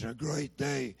 there's a great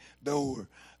door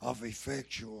of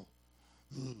effectual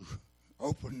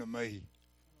open to me.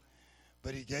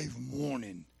 But he gave them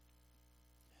warning.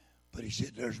 But he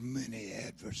said there's many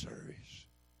adversaries.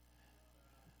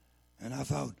 And I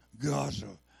thought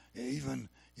Gaza, even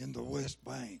in the West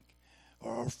Bank,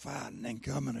 are fighting and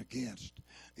coming against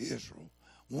Israel,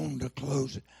 wanting to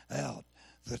close out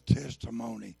the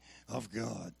testimony of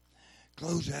God,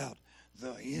 close out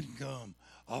the income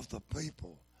of the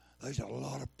people. There's a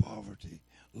lot of poverty,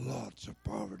 lots of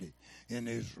poverty in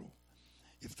Israel.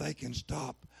 If they can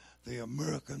stop the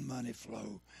American money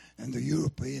flow and the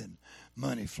European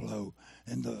money flow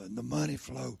and the money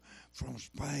flow from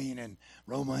Spain and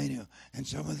Romania and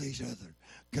some of these other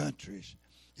countries,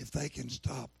 if they can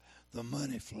stop the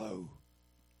money flow,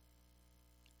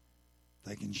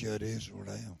 they can shut Israel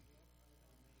down.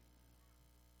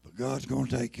 But God's going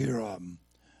to take care of them.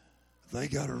 They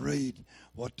got to read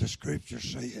what the Scripture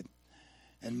said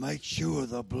and make sure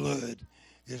the blood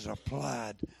is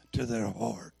applied to their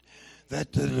heart,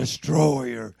 that the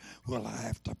destroyer will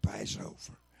have to pass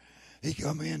over. He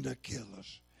come in to kill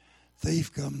us.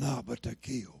 Thief come not but to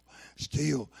kill,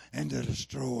 steal, and to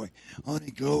destroy.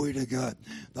 Honey, glory to God.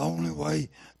 The only way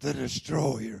the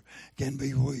destroyer can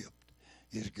be whipped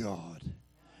is God.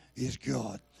 Is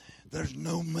God. There's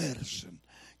no medicine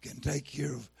can take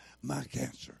care of my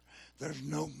cancer. There's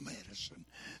no medicine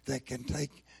that can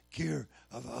take care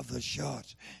of the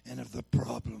shots and of the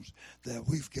problems that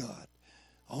we've got.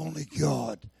 Only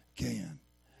God can.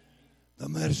 The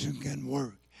medicine can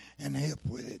work and help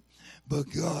with it, but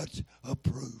God's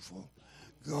approval.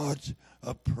 God's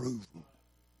approval.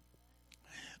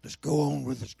 Let's go on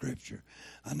with the Scripture.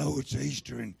 I know it's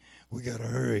Easter and we got to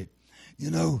hurry. You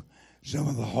know, some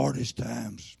of the hardest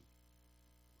times,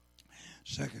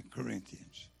 2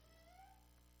 Corinthians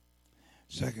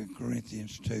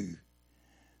 2.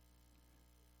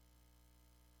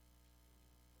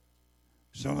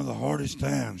 Some of the hardest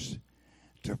times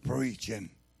to preach and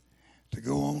to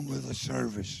go on with the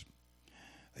service,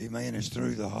 amen, is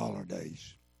through the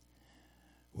holidays.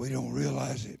 We don't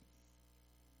realize it.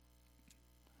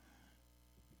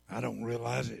 I don't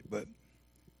realize it, but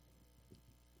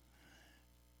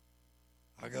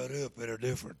I got up at a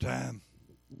different time.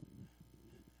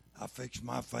 I fixed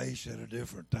my face at a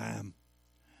different time.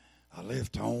 I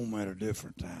left home at a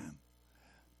different time.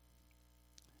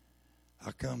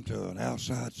 I come to an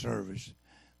outside service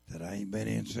that I ain't been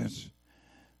in since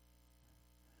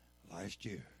last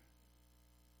year.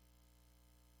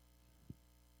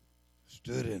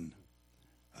 Stood in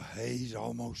a haze,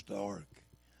 almost dark,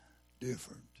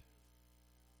 different.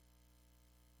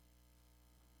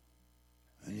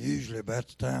 And usually about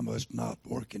the time us not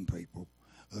working people,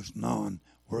 us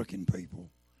non-working people,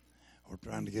 are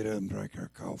trying to get up and drink our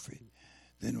coffee,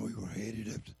 then we were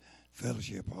headed up to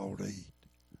fellowship all to eat.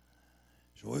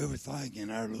 So everything in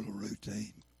our little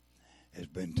routine has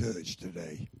been touched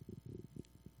today.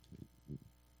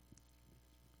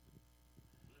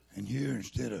 And here,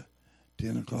 instead of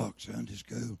 10 o'clock Sunday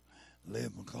school,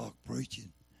 11 o'clock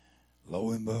preaching,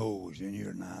 lo and behold, was in here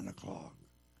at 9 o'clock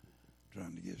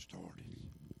trying to get started.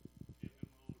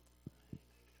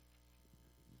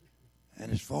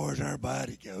 And as far as our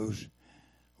body goes,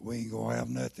 we ain't going to have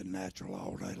nothing natural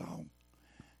all day long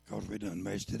because we done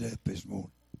messed it up this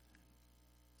morning.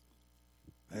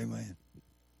 Amen.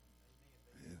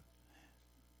 Yeah.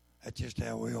 That's just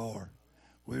how we are.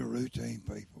 We're routine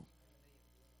people.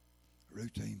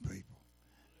 Routine people.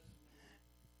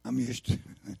 I'm used to,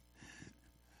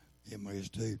 Emma is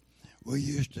too. We're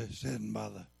used to sitting by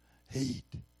the heat,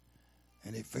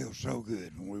 and it feels so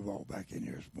good when we walk back in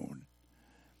here this morning.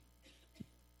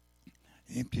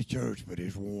 Empty church, but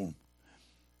it's warm.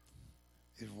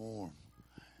 It's warm.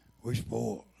 We're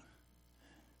spoiled.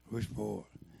 We're spoiled.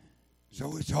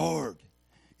 So it's hard.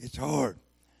 It's hard.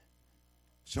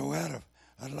 So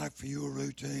I'd like for you a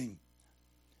routine.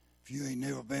 If you ain't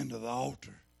never been to the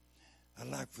altar, I'd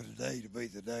like for today to be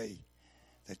the day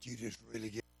that you just really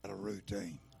get out of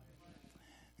routine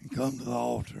and come to the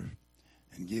altar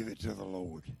and give it to the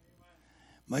Lord.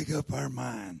 Make up our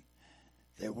mind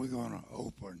that we're going to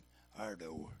open our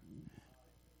door.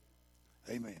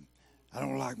 Amen. I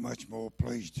don't like much more.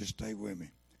 Please just stay with me.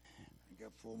 I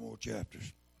got 4 more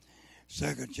chapters.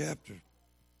 2nd chapter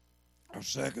of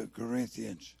 2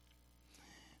 Corinthians.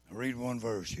 I'll read one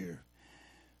verse here.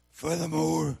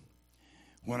 Furthermore,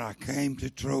 when I came to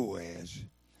Troas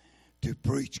to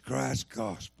preach Christ's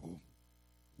gospel,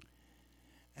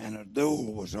 and a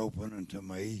door was opened unto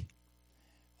me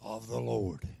of the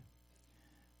Lord.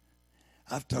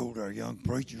 I've told our young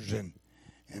preachers and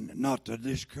not to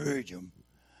discourage them,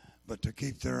 but to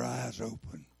keep their eyes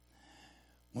open.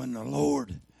 When the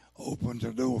Lord opens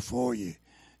a door for you,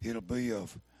 it'll be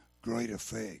of great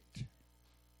effect.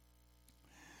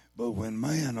 But when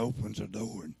man opens a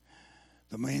door, and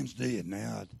the man's dead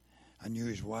now, I knew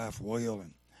his wife well,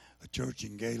 and a church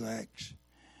in Galax,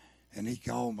 and he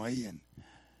called me and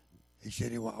he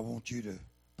said, I want you to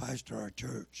pastor our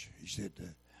church. He said,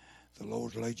 the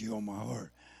Lord's laid you on my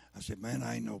heart. I said, man,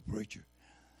 I ain't no preacher.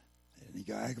 And he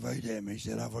got aggravated at me. He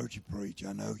said, I've heard you preach.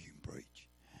 I know you can preach.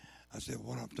 I said,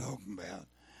 what I'm talking about,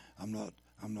 I'm not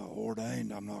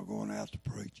ordained. I'm not going out to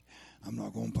preach. I'm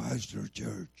not going to pastor a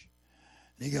church.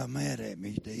 And he got mad at me.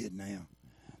 He's dead now.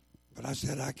 But I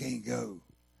said, I can't go.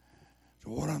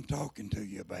 So what I'm talking to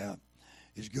you about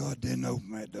is God didn't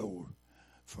open that door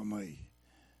for me.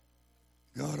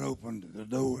 God opened the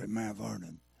door at Mount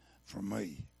Vernon for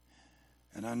me.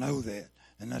 And I know that.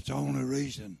 And that's the only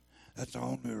reason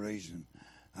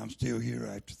I'm still here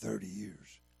after 30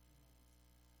 years.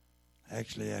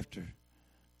 Actually, after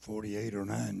 48 or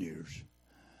 9 years.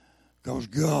 Because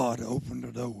God opened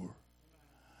the door.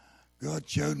 God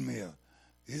showed me a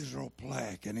Israel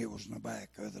plaque, and it was in the back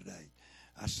the other day.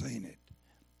 I seen it.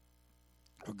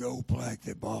 A gold plaque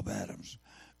that Bob Adams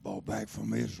brought back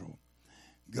from Israel.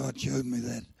 God showed me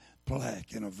that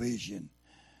plaque in a vision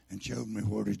and showed me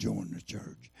where to join the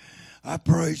church. I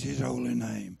praise His holy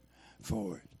name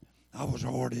for it. I was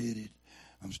hard-headed.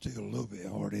 I'm still a little bit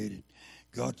hard-headed.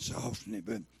 God softened it,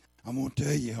 but I'm going to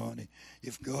tell you, honey,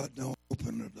 if God don't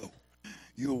open the door,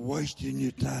 you're wasting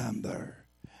your time there.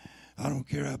 I don't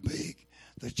care how big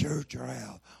the church or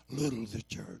how little the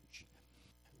church.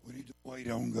 We need to wait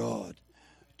on God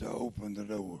to open the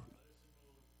door.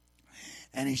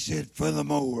 And He said,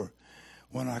 furthermore,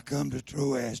 when I come to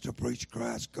Troas to preach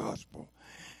Christ's gospel,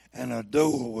 and a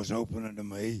door was opened unto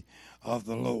me of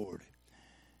the Lord.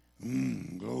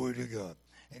 Glory to God.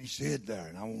 And He said there,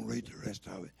 and I won't read the rest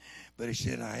of it, but He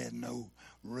said I had no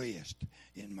rest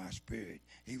in my spirit.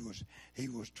 He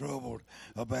was troubled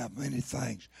about many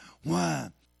things. Why?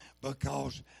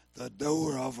 Because the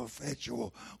door of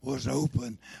effectual was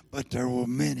open, but there were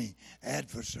many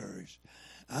adversaries.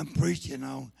 I'm preaching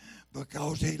on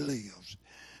because He lives.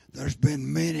 There's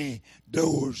been many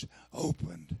doors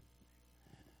opened.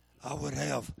 I would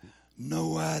have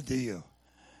no idea.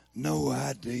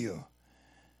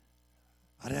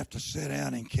 I'd have to sit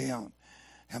down and count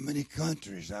how many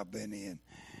countries I've been in,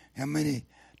 how many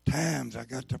times I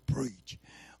got to preach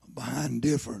behind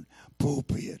different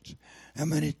pulpits, how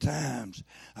many times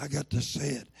I got to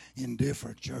sit in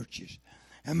different churches,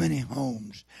 how many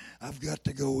homes I've got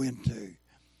to go into.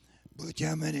 But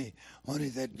how many, honey,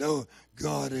 that door,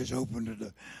 God has opened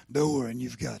the door and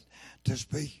you've got to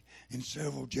speak in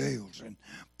several jails and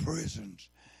prisons.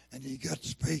 And you got to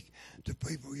speak to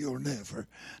people you'll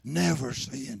never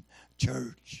see in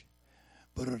church.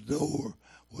 But a door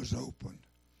was opened.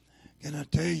 Can I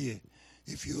tell you,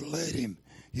 if you let Him,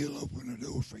 He'll open the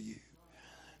door for you.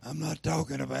 I'm not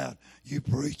talking about you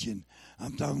preaching.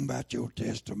 I'm talking about your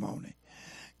testimony.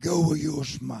 Go with your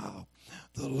smile.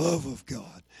 The love of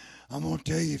God. I'm going to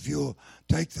tell you, if you'll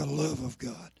take the love of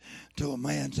God to a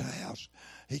man's house,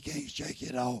 he can't shake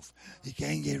it off. He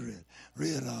can't get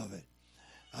rid of it.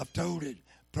 I've told it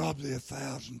probably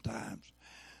 1,000 times.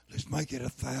 Let's make it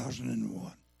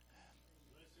 1,001.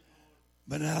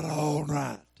 Been out all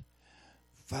night,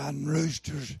 fighting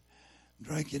roosters,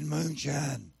 drinking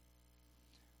moonshine.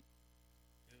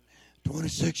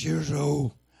 26 years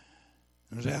old.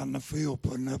 I was out in the field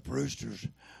putting up roosters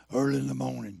early in the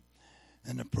morning.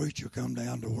 And the preacher come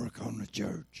down to work on the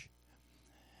church.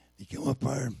 He came up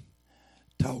there and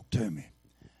talked to me.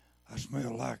 I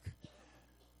smell like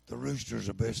the rooster's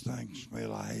the best thing to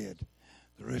smell I had.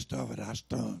 The rest of it I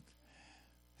stunk.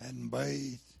 Hadn't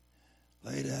bathed,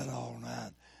 laid out all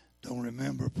night. Don't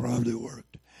remember, probably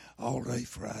worked all day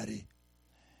Friday.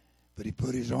 But he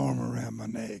put his arm around my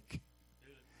neck.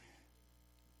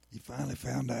 He finally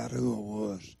found out who I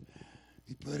was.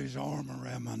 He put his arm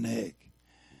around my neck.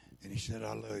 And he said,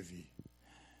 I love you.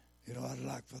 You know, I'd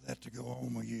like for that to go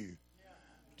on with you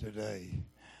today.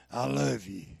 I love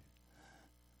you.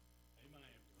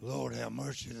 Lord, have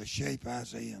mercy, the shape I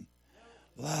was in.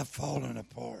 Life falling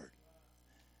apart.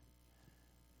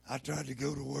 I tried to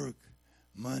go to work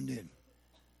Monday, and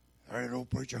that old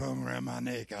preacher hung around my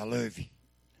neck. I love you.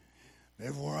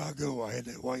 Everywhere I go, I had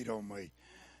that weight on me.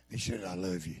 He said, I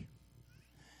love you.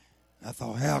 I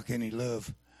thought, how can he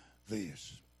love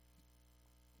this?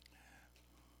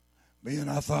 Then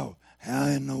I thought, how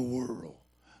in the world?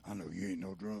 I know you ain't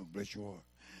no drunk, bless your heart.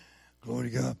 Glory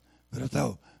to God. But I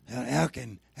thought, how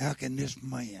can this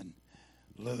man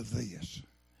love this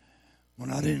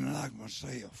when I didn't like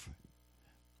myself?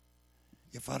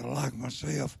 If I'd have liked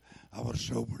myself, I would have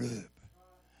sobered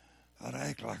up. I'd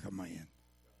act like a man.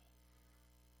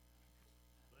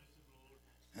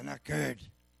 And I carried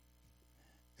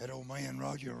that old man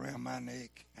Roger around my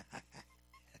neck.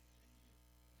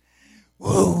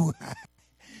 Whoa!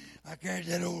 I carried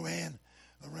that old man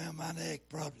around my neck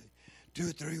probably 2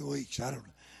 or 3 weeks. I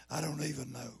don't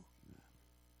even know.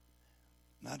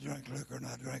 And I drank liquor. And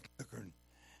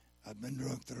I've been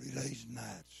drunk 3 days and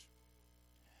nights.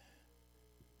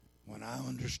 When I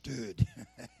understood,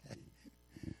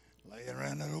 laying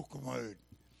around that old commode,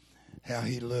 how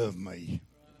he loved me.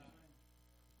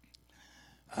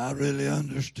 I really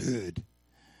understood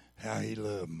how he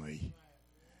loved me.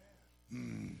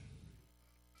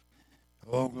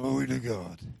 Oh, glory to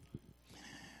God.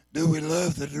 Do we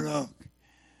love the drunk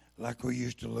like we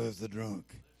used to love the drunk?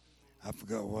 I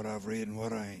forgot what I've read and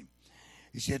what I ain't.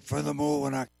 He said, furthermore,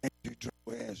 when I came to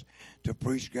has to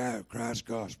preach Christ's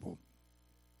gospel.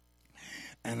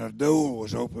 And a door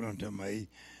was opened unto me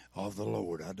of the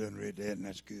Lord. I done read that, and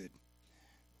that's good.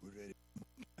 We're ready.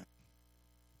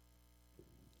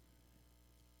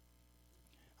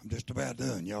 I'm just about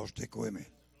done. Y'all stick with me.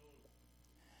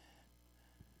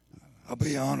 I'll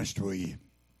be honest with you.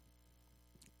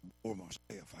 Bore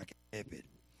myself. I can help it.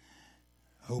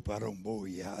 I hope I don't bore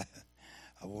you. I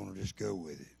want to just go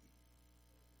with it.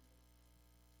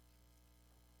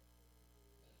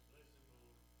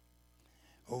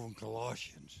 Over in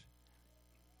Colossians,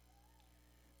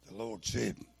 the Lord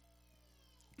said,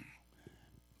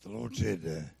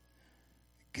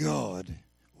 God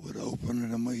would open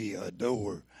unto me a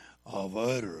door of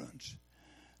utterance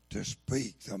to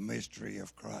speak the mystery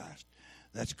of Christ.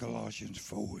 That's Colossians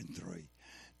 4 and 3.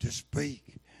 To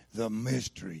speak the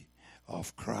mystery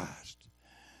of Christ.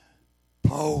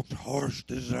 Paul's heart's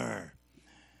desire,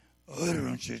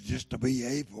 utterance is just to be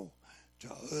able to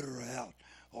utter out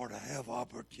or to have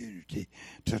opportunity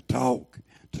to talk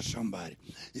to somebody.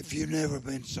 If you've never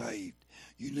been saved,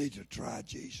 you need to try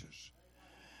Jesus.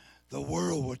 The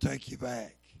world will take you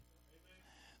back.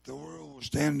 The world will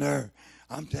stand there,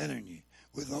 I'm telling you,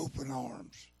 with open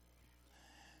arms.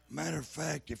 Matter of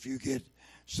fact, if you get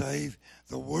saved,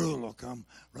 the world will come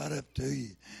right up to you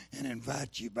and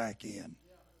invite you back in.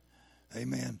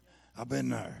 Amen. I've been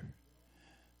there.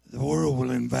 The world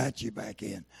will invite you back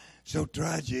in. So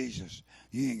try Jesus.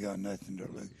 You ain't got nothing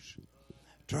to lose.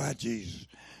 Try Jesus.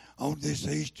 On this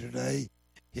Easter day,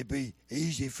 it'd be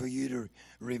easy for you to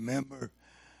remember.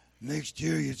 Next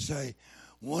year you'd say,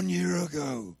 1 year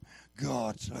ago,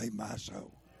 God saved my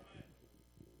soul.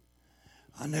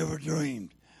 I never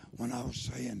dreamed when I was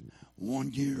saying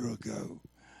 1 year ago,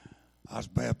 I was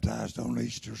baptized on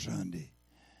Easter Sunday.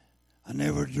 I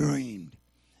never dreamed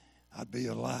I'd be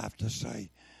alive to say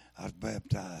I was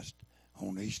baptized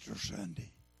on Easter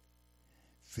Sunday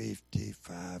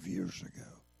 55 years ago.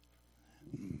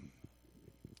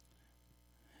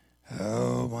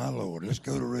 Oh, my Lord. Let's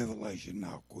go to Revelation and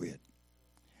I'll quit.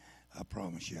 I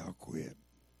promise you I'll quit.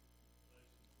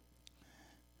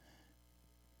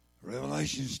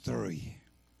 Revelations 3.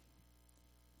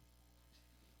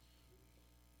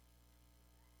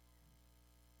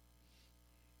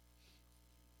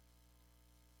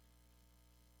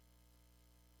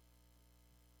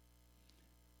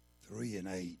 And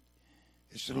 8.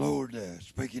 It's the Lord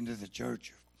speaking to the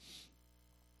church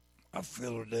of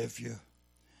Philadelphia.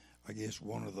 I guess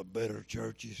one of the better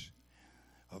churches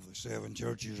of the 7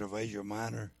 churches of Asia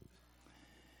Minor.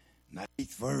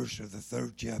 8th verse of the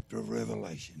 3rd chapter of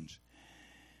Revelations.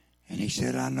 And he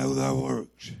said, I know thy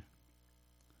works.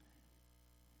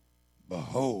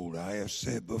 Behold, I have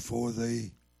set before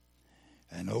thee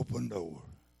an open door.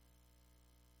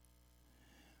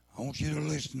 I want you to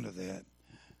listen to that.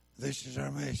 This is our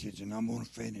message, and I'm going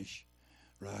to finish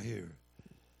right here.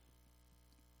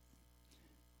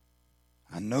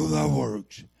 I know thy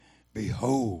works.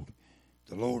 Behold,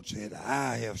 the Lord said,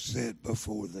 I have set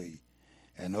before thee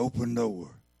an open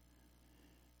door,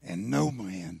 and no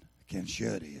man can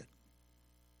shut it.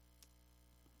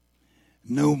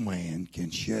 No man can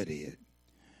shut it.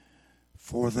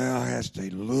 For thou hast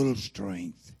a little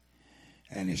strength,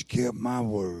 and hast kept my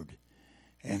word,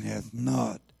 and hath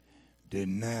not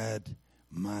denied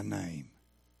my name.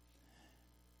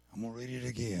 I'm going to read it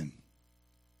again.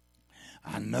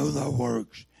 I know thy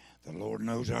works. The Lord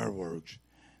knows our works.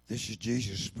 This is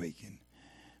Jesus speaking.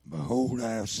 Behold,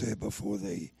 I have set before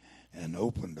thee an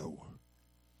open door.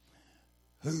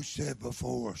 Who set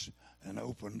before us an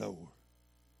open door?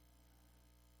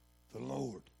 The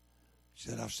Lord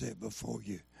said, I've set before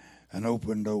you an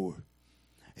open door.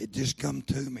 It just come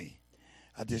to me.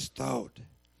 I just thought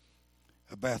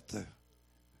about the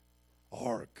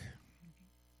ark.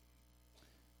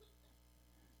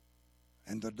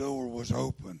 And the door was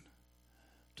open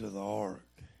to the ark.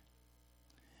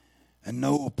 And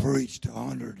Noah preached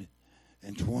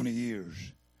 120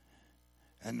 years.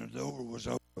 And the door was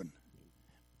open.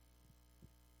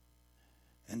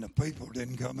 And the people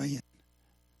didn't come in.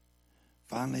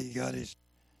 Finally, he got his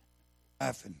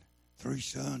wife and 3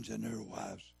 sons and their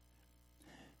wives.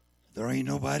 There ain't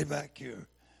nobody back here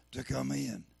to come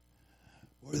in.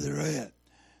 Where they're at,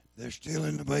 they're still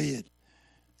in the bed.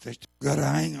 They still got a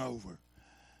hangover.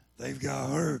 They've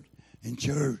got hurt in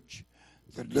church.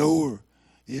 The door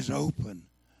is open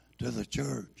to the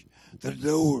church. The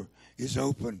door is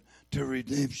open to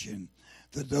redemption.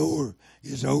 The door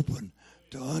is open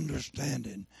to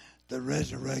understanding the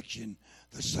resurrection,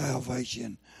 the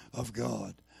salvation of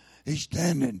God. He's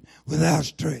standing with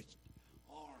outstretched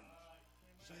arms,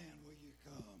 saying, will you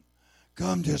come?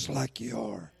 Come just like you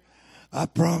are. I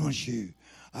promise you,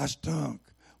 I stunk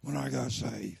when I got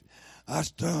saved. I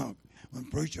stunk when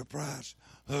Preacher Price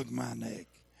hugged my neck.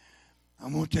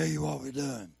 I'm going to tell you what we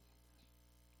done.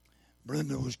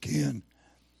 Brenda was kin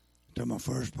to my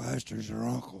first pastor's her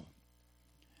uncle.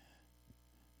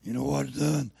 You know what I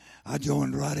done? I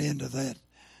joined right into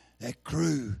that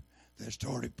crew that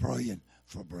started praying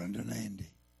for Brenda and Andy.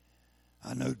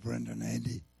 I knew Brenda and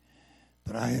Andy,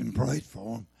 but I hadn't prayed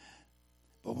for them.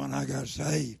 But when I got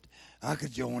saved, I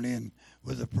could join in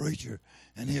with the preacher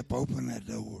and help open that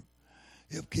door.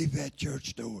 Help keep that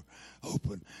church door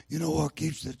open. You know what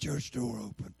keeps the church door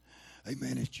open?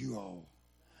 Amen, it's you all.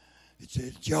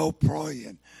 It's y'all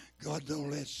praying. God,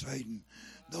 don't let Satan,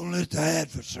 don't let the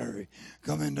adversary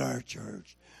come into our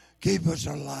church. Keep us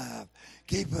alive.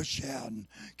 Keep us shouting.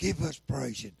 Keep us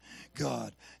praising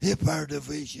God. Help our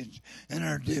divisions and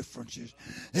our differences.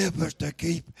 Help us to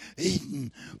keep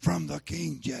eating from the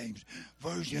King James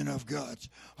Version of God's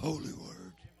holy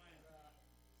word.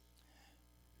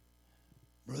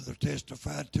 Brother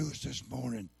testified to us this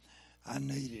morning. I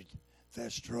needed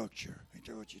that structure. Ain't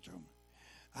that what you told me?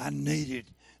 I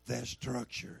needed that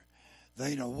structure. There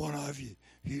ain't one of you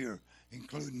here,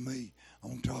 including me,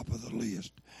 on top of the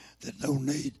list that don't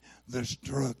need the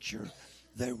structure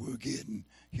that we're getting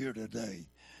here today.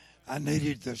 I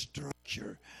needed the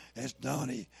structure as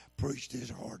Donnie preached his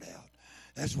heart out,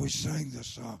 as we sang the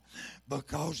song,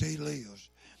 because he lives.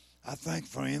 I think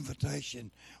for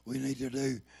invitation we need to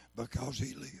do because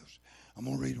he lives. I'm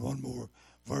going to read one more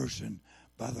verse, and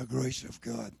by the grace of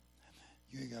God,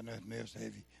 you ain't got nothing else,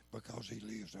 have you? Because he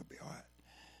lives, I'll be all right.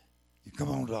 You come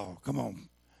on, dog. Come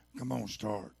on,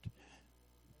 start.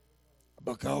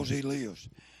 Because he lives.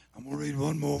 I'm going to read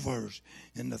one more verse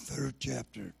in the 3rd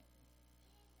chapter.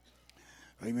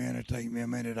 Amen. It'll take me a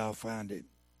minute. I'll find it.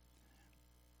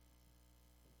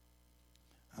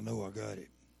 I know I got it.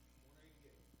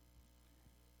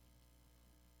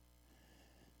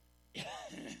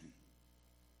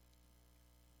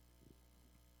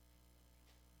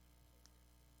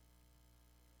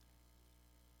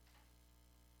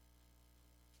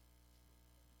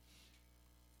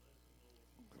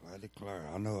 I declare,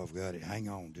 I know I've got it. Hang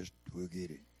on, we'll get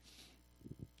it.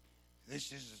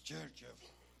 This is the church of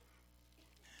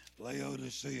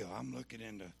Laodicea. I'm looking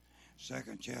in the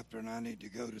 2nd chapter, and I need to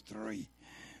go to 3.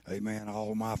 Amen.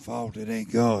 All my fault, it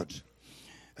ain't God's.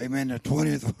 Amen. The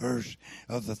 20th verse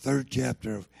of the 3rd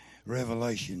chapter of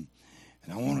Revelation.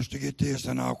 And I want us to get this,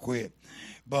 and I'll quit.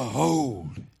 Behold,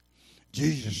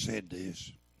 Jesus said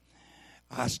this,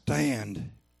 I stand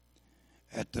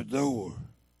at the door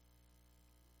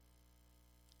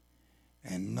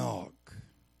and knock.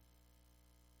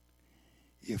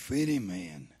 If any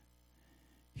man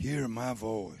hear my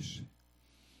voice,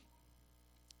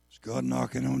 is God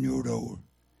knocking on your door?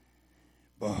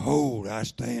 Behold, I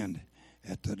stand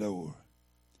at the door.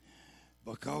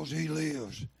 Because he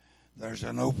lives, there's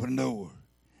an open door.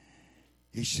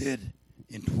 He said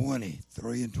in 3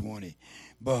 and 20,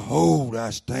 behold,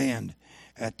 I stand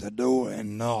at the door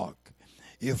and knock.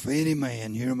 If any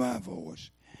man hear my voice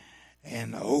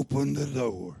and open the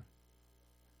door,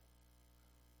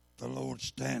 the Lord's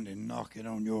standing, knocking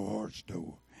on your heart's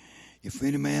door. If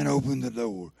any man open the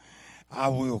door, I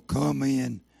will come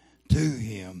in to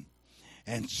him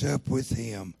and sup with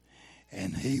him,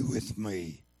 and he with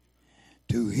me.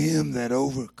 To him that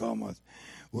overcometh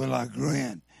will I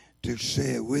grant to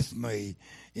sit with me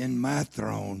in my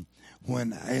throne,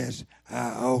 when as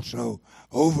I also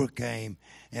overcame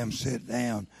and sat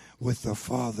down with the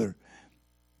Father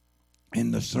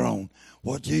in the throne.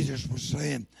 What Jesus was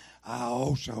saying, I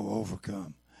also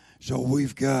overcome. So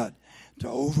we've got to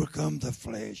overcome the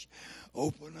flesh,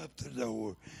 open up the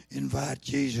door, invite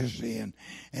Jesus in,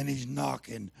 and he's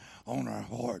knocking on our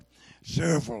heart.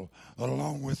 Several,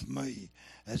 along with me,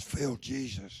 has felt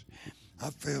Jesus.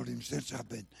 I've felt him since I've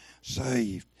been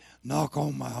saved. Knock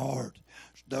on my heart's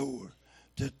door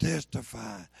to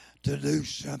testify, to do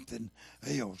something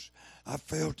else. I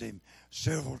felt him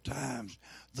several times,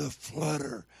 the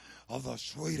flutter of the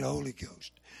sweet Holy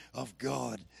Ghost of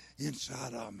God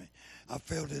inside of me. I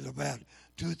felt it about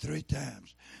 2 or 3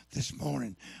 times this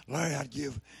morning. Larry, I'd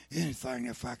give anything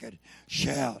if I could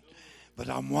shout, but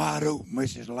I'm wide open.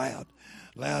 This is loud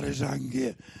as I can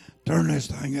get. Turn this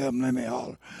thing up and let me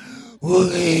holler.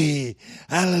 Whee!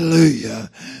 Hallelujah!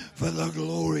 For the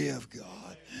glory of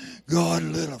God. God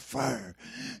lit a fire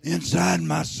inside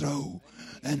my soul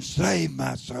and saved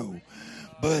my soul.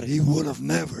 But he would have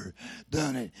never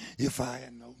done it if I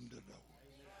hadn't opened the door.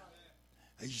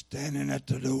 He's standing at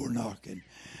the door knocking.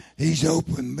 He's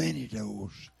opened many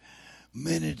doors.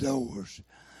 Many doors.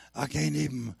 I can't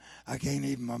even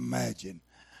imagine.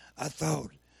 I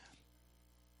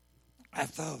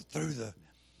thought through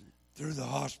the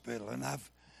hospital, and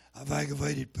I've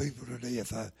aggravated people to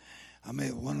death. I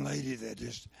met one lady that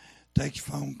just takes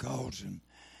phone calls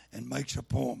and makes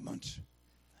appointments.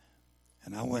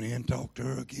 And I went in and talked to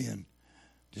her again.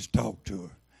 Just talked to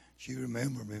her. She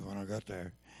remembered me when I got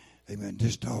there. Amen.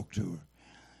 Just talk to her.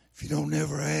 If you don't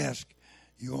never ask,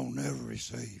 you won't never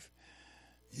receive.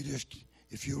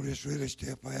 If you'll just really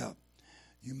step out,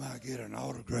 you might get an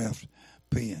autographed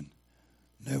pen.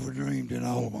 Never dreamed in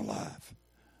all of my life.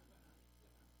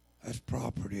 That's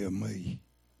property of me.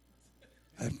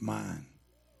 That's mine.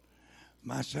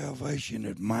 My salvation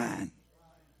is mine.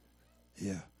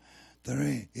 Yeah.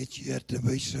 It's yet to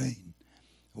be seen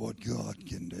what God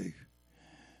can do.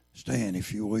 Stand,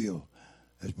 if you will,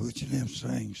 as Butch and them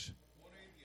sings.